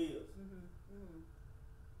what it is. Mm-hmm. Mm-hmm.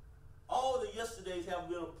 All the yesterdays have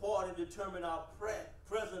been a part in determining our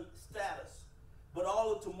present status, but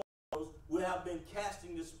all of tomorrows will have been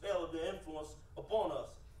casting the spell of their influence upon us.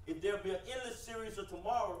 If there be an endless series of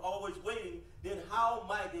tomorrows always waiting, then how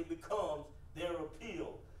mighty becomes their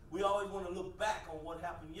appeal. We always want to look back on what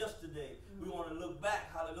happened yesterday. We want to look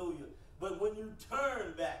back, hallelujah. But when you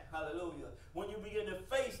turn back, hallelujah, when you begin to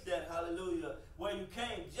face that, hallelujah, where you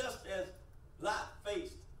came, just as Lot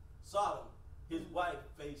faced Sodom, his wife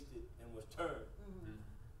faced it and was turned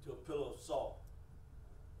to a pillar of salt.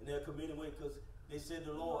 And they're committed away because they said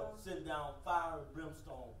the Lord sent down fire and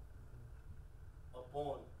brimstone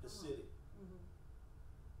upon the city.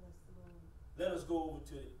 Bless the Lord. Let us go over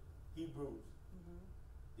to Hebrews,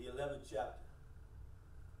 the 11th chapter.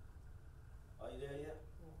 Are you there yet?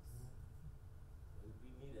 Yes. Well,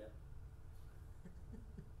 beat me there.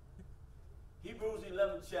 Hebrews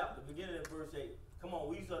 11th chapter, beginning at verse 8. Come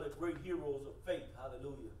on, these are the great heroes of faith.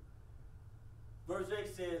 Hallelujah. Verse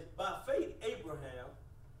 8 says, by faith Abraham,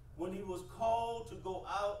 when he was called to go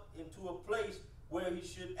out into a place where he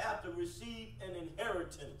should after receive an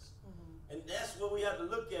inheritance. And that's where we have to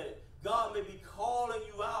look at it. God may be calling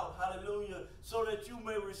you out, hallelujah, so that you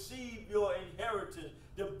may receive your inheritance,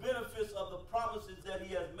 the benefits of the promises that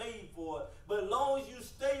he has made for it. But as long as you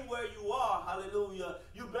stay where you are, hallelujah,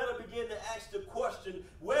 you better begin to ask the question,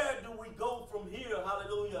 where do we go from here,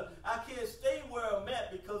 hallelujah? I can't stay where I'm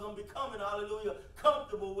at because I'm becoming, hallelujah,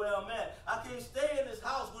 comfortable where I'm at. I can't stay in this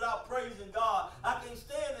house without praising God. I can't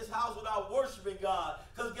stay in this house without worshiping God.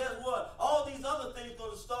 Because guess what? All these other things are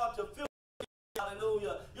going to start to fill.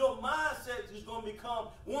 Hallelujah. Your mindset is going to become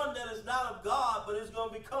one that is not of God, but it's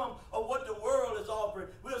going to become of what the world is offering.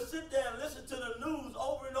 We'll sit there and listen to the news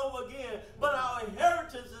over and over again, but our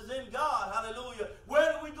inheritance is in God. Hallelujah.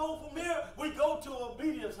 Where do we go from here? We go to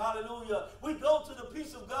obedience. Hallelujah. We go to the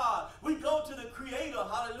peace of God. We go to the Creator.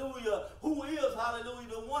 Hallelujah. Who is, hallelujah,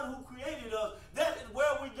 the one who created us. That is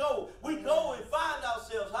where we go. We go and find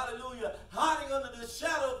ourselves, hallelujah, hiding under the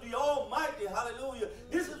shadow of the Almighty. Hallelujah.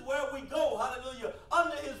 This is where we go. Hallelujah.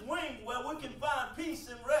 Under his wing where we can find peace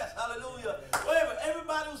and rest. Hallelujah. Wherever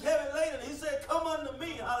everybody who's heavy laden, he said, come unto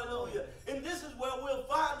me. Hallelujah. And this is where we'll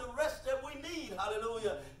find the rest that we need.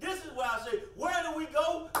 Hallelujah. This is where I say, where do we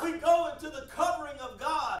go? We go into the covering of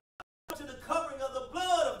God. To the covering of the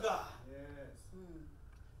blood of God. Yes.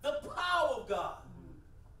 The power of God.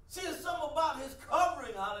 See, it's something about his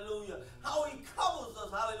covering, hallelujah. How he covers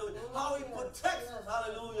us, hallelujah. How he protects us,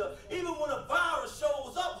 hallelujah. Even when a virus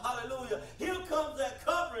shows up, hallelujah, here comes that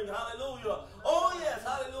covering, hallelujah. Oh, yes,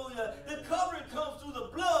 hallelujah. The covering comes through the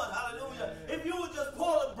blood, hallelujah. If you would just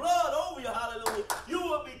pour the blood over you, hallelujah, you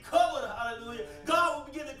will be covered, hallelujah. God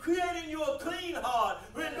will begin to create in you a clean heart,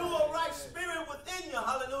 renew a right spirit within you,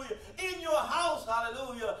 hallelujah. In your house,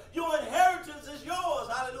 hallelujah. Your inheritance is yours,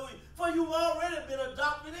 hallelujah. For you've already been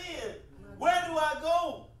adopted in. Where do I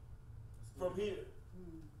go? From here.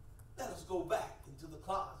 Let us go back into the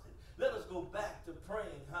closet. Let us go back to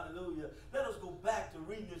praying, hallelujah. Let us go back to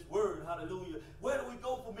reading this word, hallelujah. Where do we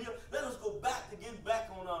go from here? Let us go back to getting back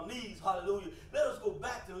on our knees, hallelujah. Let us go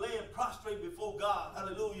back to laying prostrate before God,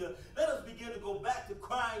 hallelujah. Let us begin to go back to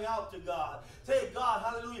crying out to God. Say, God,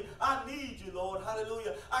 hallelujah, I need you, Lord,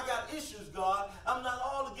 hallelujah. I got issues, God. I'm not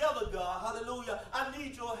all together, God, hallelujah. I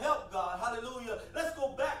need your help, God, hallelujah. Let's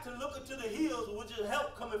go back to looking to the hills, which is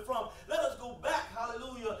help coming from. Let us go back,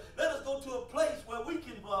 hallelujah. Let us go to a place where we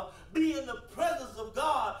can be in the presence of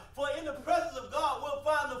God. For in the presence of God, we'll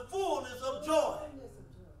find the fullness of joy. Fullness of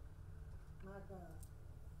joy. My God.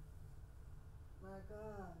 My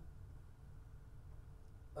God.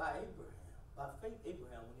 By Abraham, by faith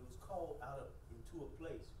Abraham, when he was called out into a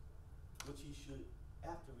place which he should,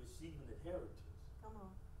 after receive an inheritance, Come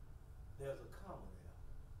on. there's a comma there.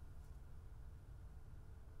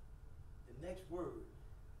 The The next word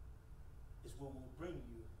is what will bring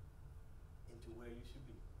you into where you should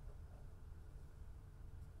be.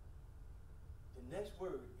 The next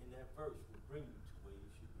word in that verse will bring you to where you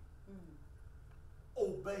should be.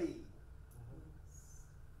 Obeyed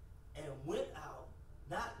and went out,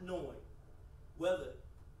 not knowing whether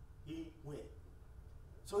he went.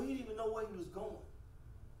 So he didn't even know where he was going.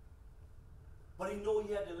 But he knew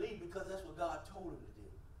he had to leave because that's what God told him to do.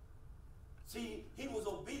 See, he was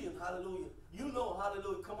obedient, hallelujah. You know,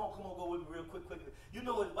 hallelujah. Come on, go with me real quickly. You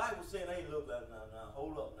know what the Bible saying, hey, look, now,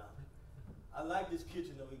 hold up now. I like this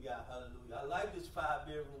kitchen that we got, hallelujah. I like this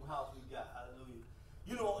 5-bedroom house we got, hallelujah.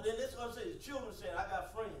 You know, then this is what I'm saying. The children saying, I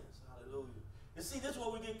got friends, hallelujah. And see, this is where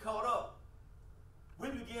we get caught up. We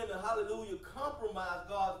begin to, hallelujah, compromise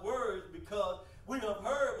God's words because we have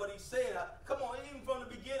heard what he said. Come on, even from the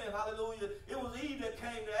beginning, hallelujah. It was Eve that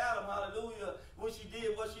came to Adam, hallelujah, when she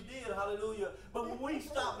did what she did, hallelujah. But when we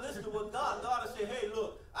stop listening with God, God will say, hey,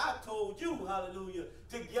 look, I told you, hallelujah,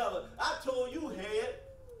 together. I told you, head.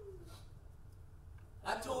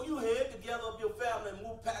 I told you, head, to gather up your family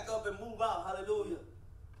and pack up and move out, hallelujah.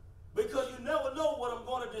 Because you never know what I'm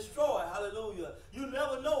going to destroy, hallelujah. You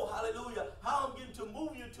never know, hallelujah, how I'm getting to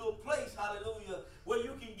move you to a place, hallelujah, where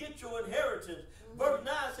you can get your inheritance. Verse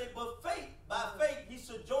 9 says, but by faith, he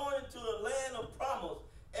sojourned into the land of promise,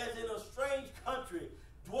 as in a strange country,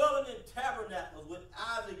 dwelling in tabernacles with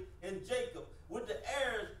Isaac and Jacob, with the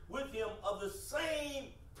heirs with him of the same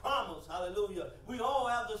promise, hallelujah. We all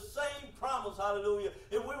have the same promise, hallelujah.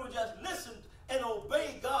 If we would just listen and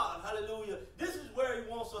obey God, hallelujah. This is where he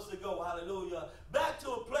wants us to go, hallelujah. Back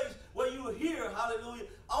to a place where you hear, hallelujah.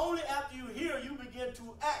 Only after you hear, you begin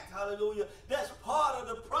to act, hallelujah. That's part of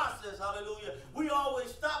the process, hallelujah. We always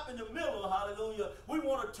stop in the middle, hallelujah. We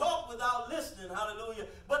want to talk without listening, hallelujah.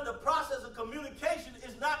 But the process of communication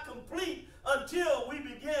is not complete until we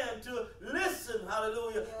begin to listen,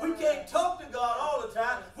 hallelujah. Yeah. We can't talk to God all the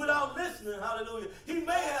time without listening, hallelujah. He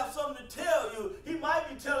may have something to tell you. He might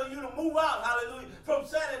be telling you to move out, hallelujah, from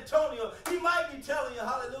San Antonio. He might be telling you,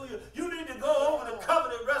 hallelujah, you need to go over to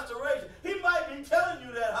covenant restoration. He might be telling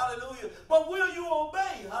you that, hallelujah. But will you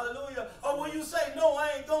obey, hallelujah? Or will you say, no,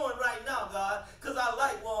 I ain't going right now, God, because I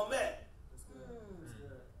like where I'm at?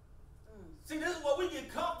 See, this is what we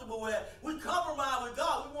get comfortable with. We compromise with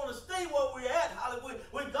God. We want to stay where we're at, hallelujah.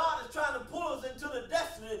 When God is trying to pull us into the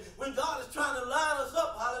destiny, when God is trying to line us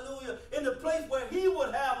up, hallelujah, in the place where he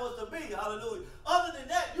would have us to be, hallelujah. Other than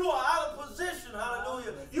that, you are out of position,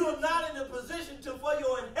 hallelujah. You are not in the position for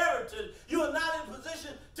your inheritance. You are not in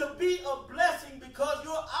position to be a blessing because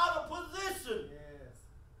you're out of position. Yes.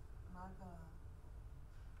 My God.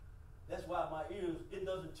 That's why my ears, it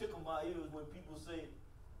doesn't tickle my ears when people say,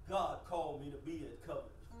 God called me to be at covenant.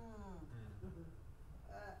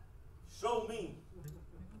 Show me.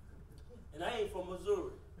 And I ain't from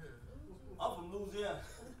Missouri. I'm from Louisiana.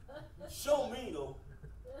 Show me, though.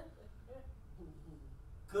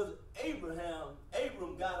 Because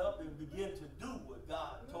Abram got up and began to do what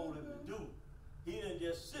God told him to do. He didn't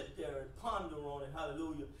just sit there and ponder on it,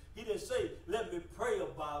 hallelujah. He didn't say, let me pray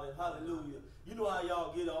about it, hallelujah. You know how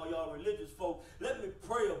y'all get all y'all religious folk. Let me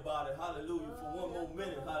pray about it, hallelujah, for one more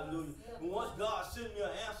minute, hallelujah. And once God sends me an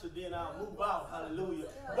answer, then I'll move out, hallelujah.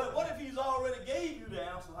 But what if he's already gave you the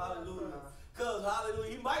answer, hallelujah? Because,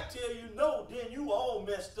 hallelujah, he might tell you no, then you all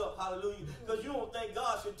messed up, hallelujah. Because you don't think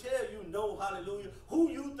God should tell you no, hallelujah.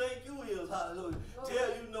 Who you think you is, hallelujah. Tell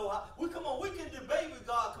you no. Come on, we can debate with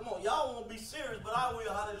God. Come on, y'all won't be serious, but I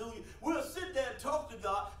will, hallelujah. We'll sit there and talk to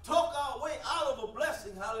God, talk our way out of a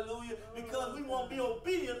blessing, hallelujah, because we won't be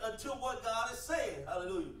obedient until what God is saying,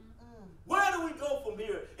 hallelujah. Where do we go from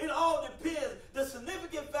here? It all depends. The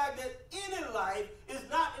significant fact that any life is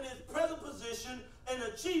not in its present position and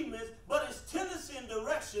achievements, but its tendency and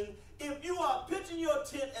direction. If you are pitching your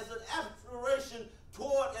tent as an aspiration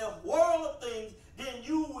toward a world of things, then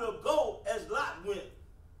you will go as Lot went.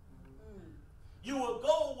 You will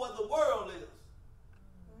go where the world is.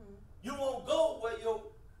 You won't go where your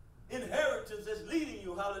inheritance is leading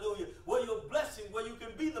you, hallelujah, where your blessing, where you can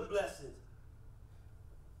be the blessings.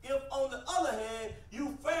 If, on the other hand,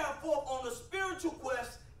 you fare forth on a spiritual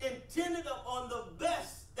quest intended upon the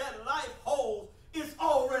best that life holds, it's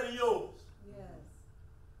already yours. Yes.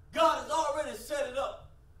 God has already set it up.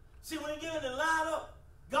 See, when you get in the lineup,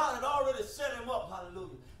 God had already set him up,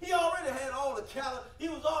 hallelujah. He already had all the calendar. He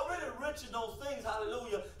was already rich in those things,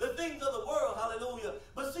 hallelujah. The things of the world, hallelujah.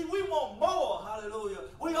 But see, we want more, hallelujah.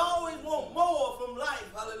 We always want more from life,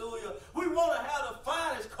 hallelujah. We want to have the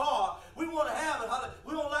finest car. We want to have it, hallelujah.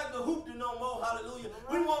 We don't like the hoopty no more, hallelujah.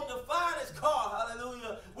 We want the finest car,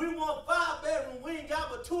 hallelujah. We want 5 bedrooms. We ain't got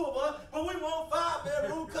but 2 of us, but we want 5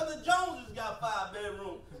 bedrooms because the Joneses got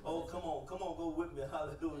on, go with me,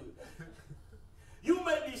 hallelujah. You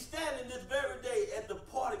may be standing this very day at the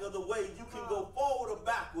parting of the ways. You can go forward or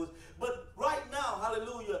backwards. But right now,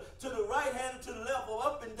 hallelujah, to the right hand and to the left or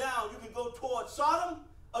up and down, you can go toward Sodom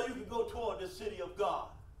or you can go toward the city of God.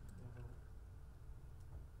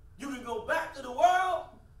 You can go back to the world.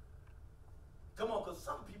 Come on, because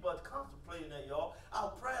some people are contemplating that, y'all. Our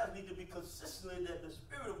prayers need to be consistently that the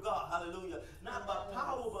Spirit of God, hallelujah, not by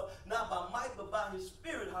power, but not by might, but by His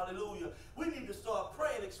Spirit, hallelujah. We need to start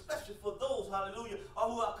praying, especially for those, hallelujah,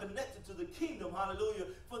 who are connected to the kingdom, hallelujah.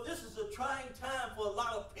 For this is a trying time for a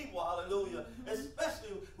lot of people, hallelujah,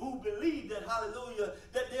 especially who believe that, hallelujah,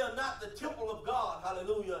 that they are not the temple of God,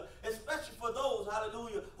 hallelujah, especially for those,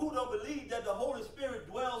 hallelujah, who don't believe that the Holy Spirit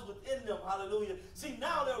dwells within them, hallelujah. See,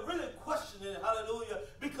 now they're really questioning, hallelujah,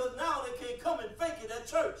 because now they can't come and fake it at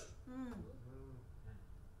church.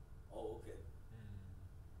 Oh, okay.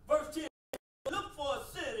 Verse 10, look for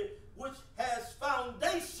a city which has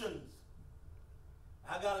foundations.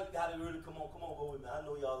 I gotta really, come on, go with me. I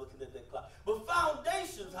know y'all looking at that clock. But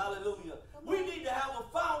foundations, hallelujah. We need to have a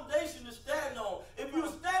foundation to stand on. If you're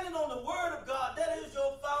standing on the word of God, that is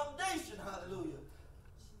your foundation, hallelujah.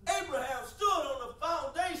 Abraham stood on the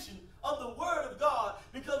foundation of the word of God,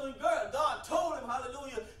 because when God told him,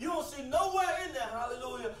 hallelujah, you don't see nowhere in there,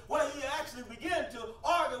 hallelujah, where he actually began to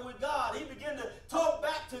argue with God. He began to talk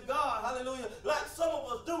back to God, hallelujah, like some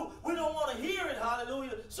of us do. We don't want to hear it,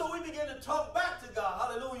 hallelujah, so we begin to talk back to God,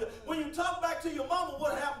 hallelujah. When you talk back to your mama,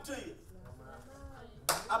 what happened to you?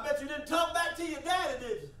 I bet you didn't talk back to your daddy,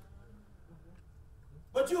 did you?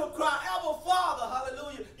 But you'll cry, Abba, Father,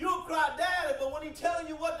 hallelujah. You'll cry, Daddy, but when he's telling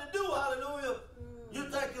you what to do, hallelujah, you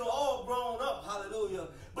think you're all grown up, hallelujah.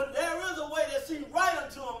 But there is a way that seems right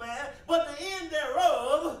unto a man, but the end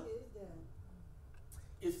thereof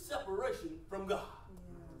is separation from God.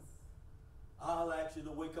 Yes. I'll ask you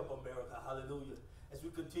to wake up, America, hallelujah. As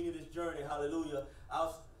we continue this journey, hallelujah,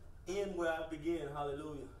 I'll end where I began,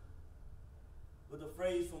 hallelujah, with a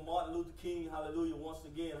phrase from Martin Luther King, hallelujah, once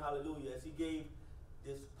again, hallelujah, as he gave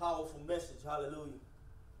this powerful message, hallelujah.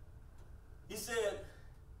 He said,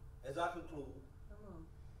 as I conclude,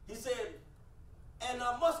 he said, and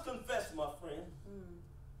I must confess, my friend,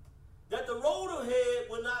 that the road ahead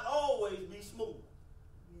will not always be smooth.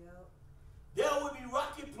 Yep. There will be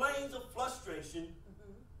rocky plains of frustration,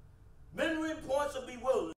 memory points of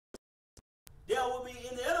bewilderment. There will be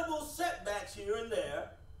inevitable setbacks here and there,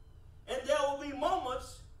 and there will be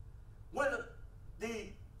moments when the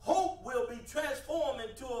hope will be transformed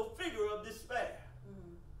into a figure of despair.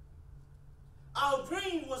 Our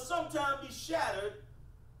dreams will sometimes be shattered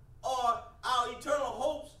or our eternal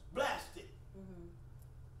hopes blasted.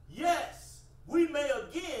 Yes, we may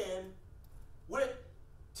again, with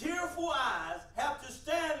tearful eyes, have to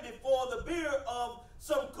stand before the bier of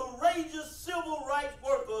some courageous civil rights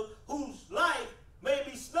workers whose life may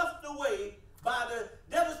be snuffed away by the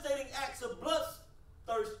devastating acts of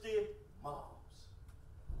bloodthirsty mobs.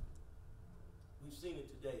 We've seen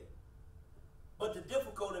it today. But the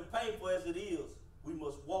difficult and painful as it is, we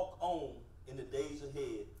must walk on in the days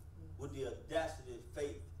ahead with the audacity of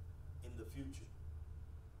faith in the future.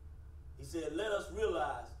 He said, let us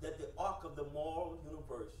realize that the arc of the moral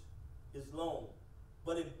universe is long,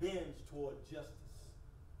 but it bends toward justice.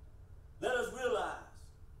 Let us realize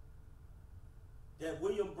that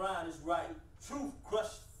William Bryan is right. Truth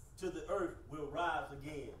crushed to the earth will rise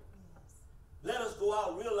again. Let us go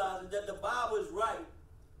out realizing that the Bible is right.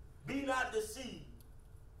 Be not deceived.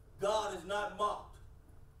 God is not mocked.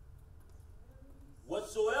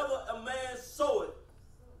 Whatsoever a man soweth,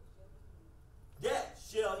 that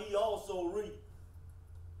shall he also reap.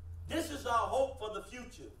 This is our hope for the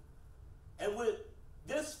future. And with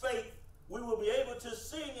this faith, we will be able to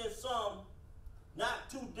sing in some not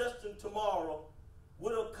too distant tomorrow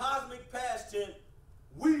with a cosmic past tense,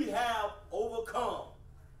 we have overcome.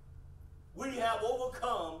 We have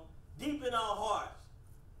overcome deep in our hearts.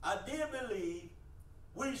 I did believe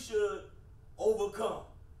we should overcome.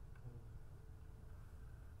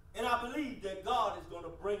 And I believe that God is going to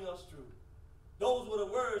bring us through. Those were the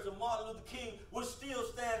words of Martin Luther King, which still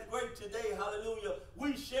stands great today. Hallelujah.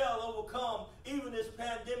 We shall overcome even this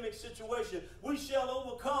pandemic situation. We shall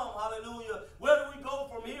overcome. Hallelujah. Where do we go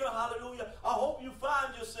from here? Hallelujah. I hope you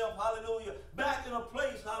find yourself, hallelujah, back in a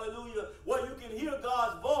place, hallelujah, where you can hear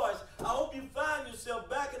God's voice. I hope you find yourself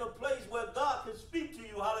back in a place where God can speak to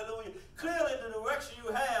you. Hallelujah. Clearly the direction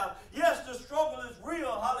you have. Yes, the struggle is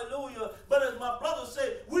real. Hallelujah. But as my brother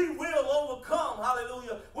said, we will overcome.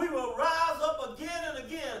 Hallelujah. We will rise up again and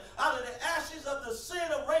again out of the ashes of the sin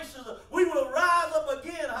of racism. We will rise up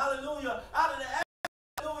again, hallelujah, out of the ashes,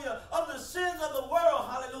 hallelujah, of the sins of the world,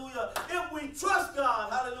 hallelujah. If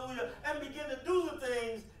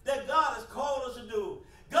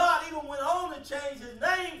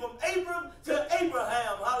Abram to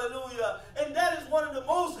Abraham, hallelujah. And that is one of the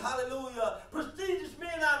most, hallelujah, prestigious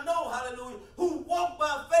men I know, hallelujah, who walked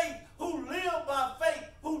by faith, who lived by faith,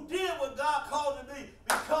 who did what God called him to be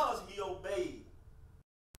because he obeyed.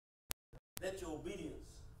 Let your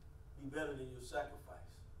obedience be better than your sacrifice.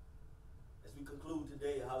 As we conclude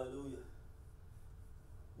today, hallelujah,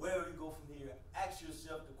 where do you go from here? Ask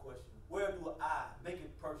yourself the question, where do I, make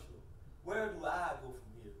it personal, where do I go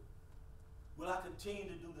from here? Will I continue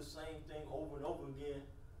to do the same thing over and over again?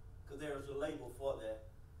 Because there is a label for that,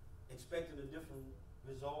 expecting a different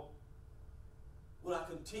result. Will I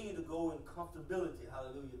continue to go in comfortability,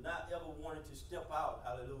 hallelujah, not ever wanting to step out,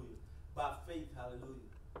 hallelujah, by faith,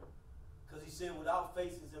 hallelujah. Because he said without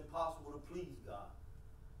faith it's impossible to please God.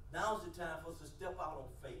 Now's the time for us to step out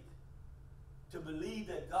on faith, to believe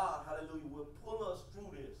that God, hallelujah, will pull us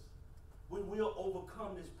through this. We will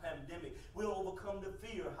overcome this pandemic. We'll overcome the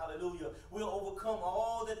fear, hallelujah. We'll overcome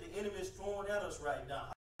all that the enemy is throwing at us right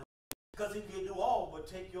now. Because he can do all but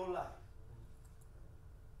take your life.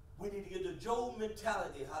 We need to get the Job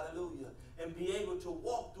mentality, hallelujah, and be able to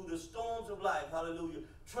walk through the storms of life, hallelujah,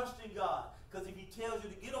 trusting God. Because if he tells you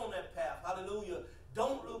to get on that path, hallelujah,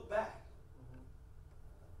 don't look back.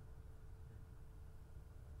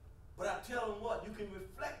 But I tell them what, you can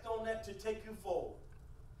reflect on that to take you forward.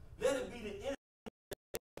 Let it be the enemy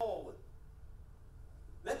forward.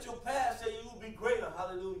 Let your past say you will be greater,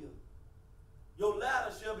 hallelujah. Your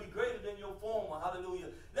latter shall be greater than your former, hallelujah.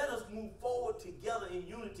 Let us move forward together in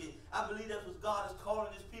unity. I believe that's what God is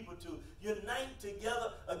calling his people to. Unite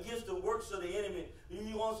together against the works of the enemy.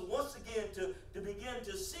 He wants once again to begin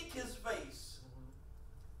to seek his face.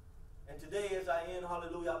 And today as I end,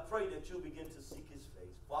 hallelujah, I pray that you'll begin to seek his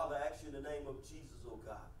face. Father, I ask you in the name of Jesus, oh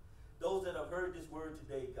God. Those that have heard this word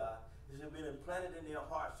today, God, it has been implanted in their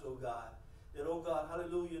hearts, oh God, that, oh God,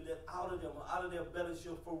 hallelujah, that out of their belly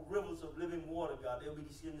shall flow rivers of living water, God. They'll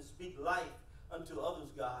begin to speak life unto others,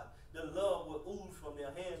 God. The love will ooze from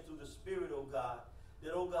their hands through the Spirit, oh God.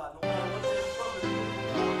 That, oh God, no matter what they're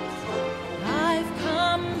I've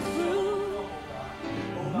come through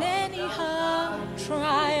many hard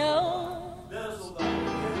trials,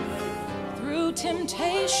 through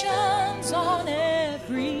temptations on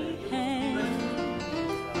every hand.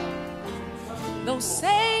 Though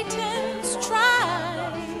Satan's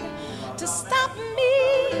tried to stop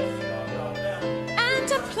me and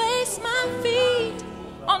to place my feet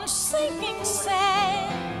on sinking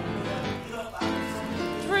sand,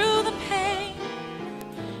 through the pain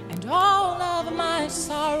and all of my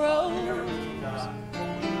sorrows,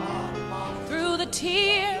 through the tears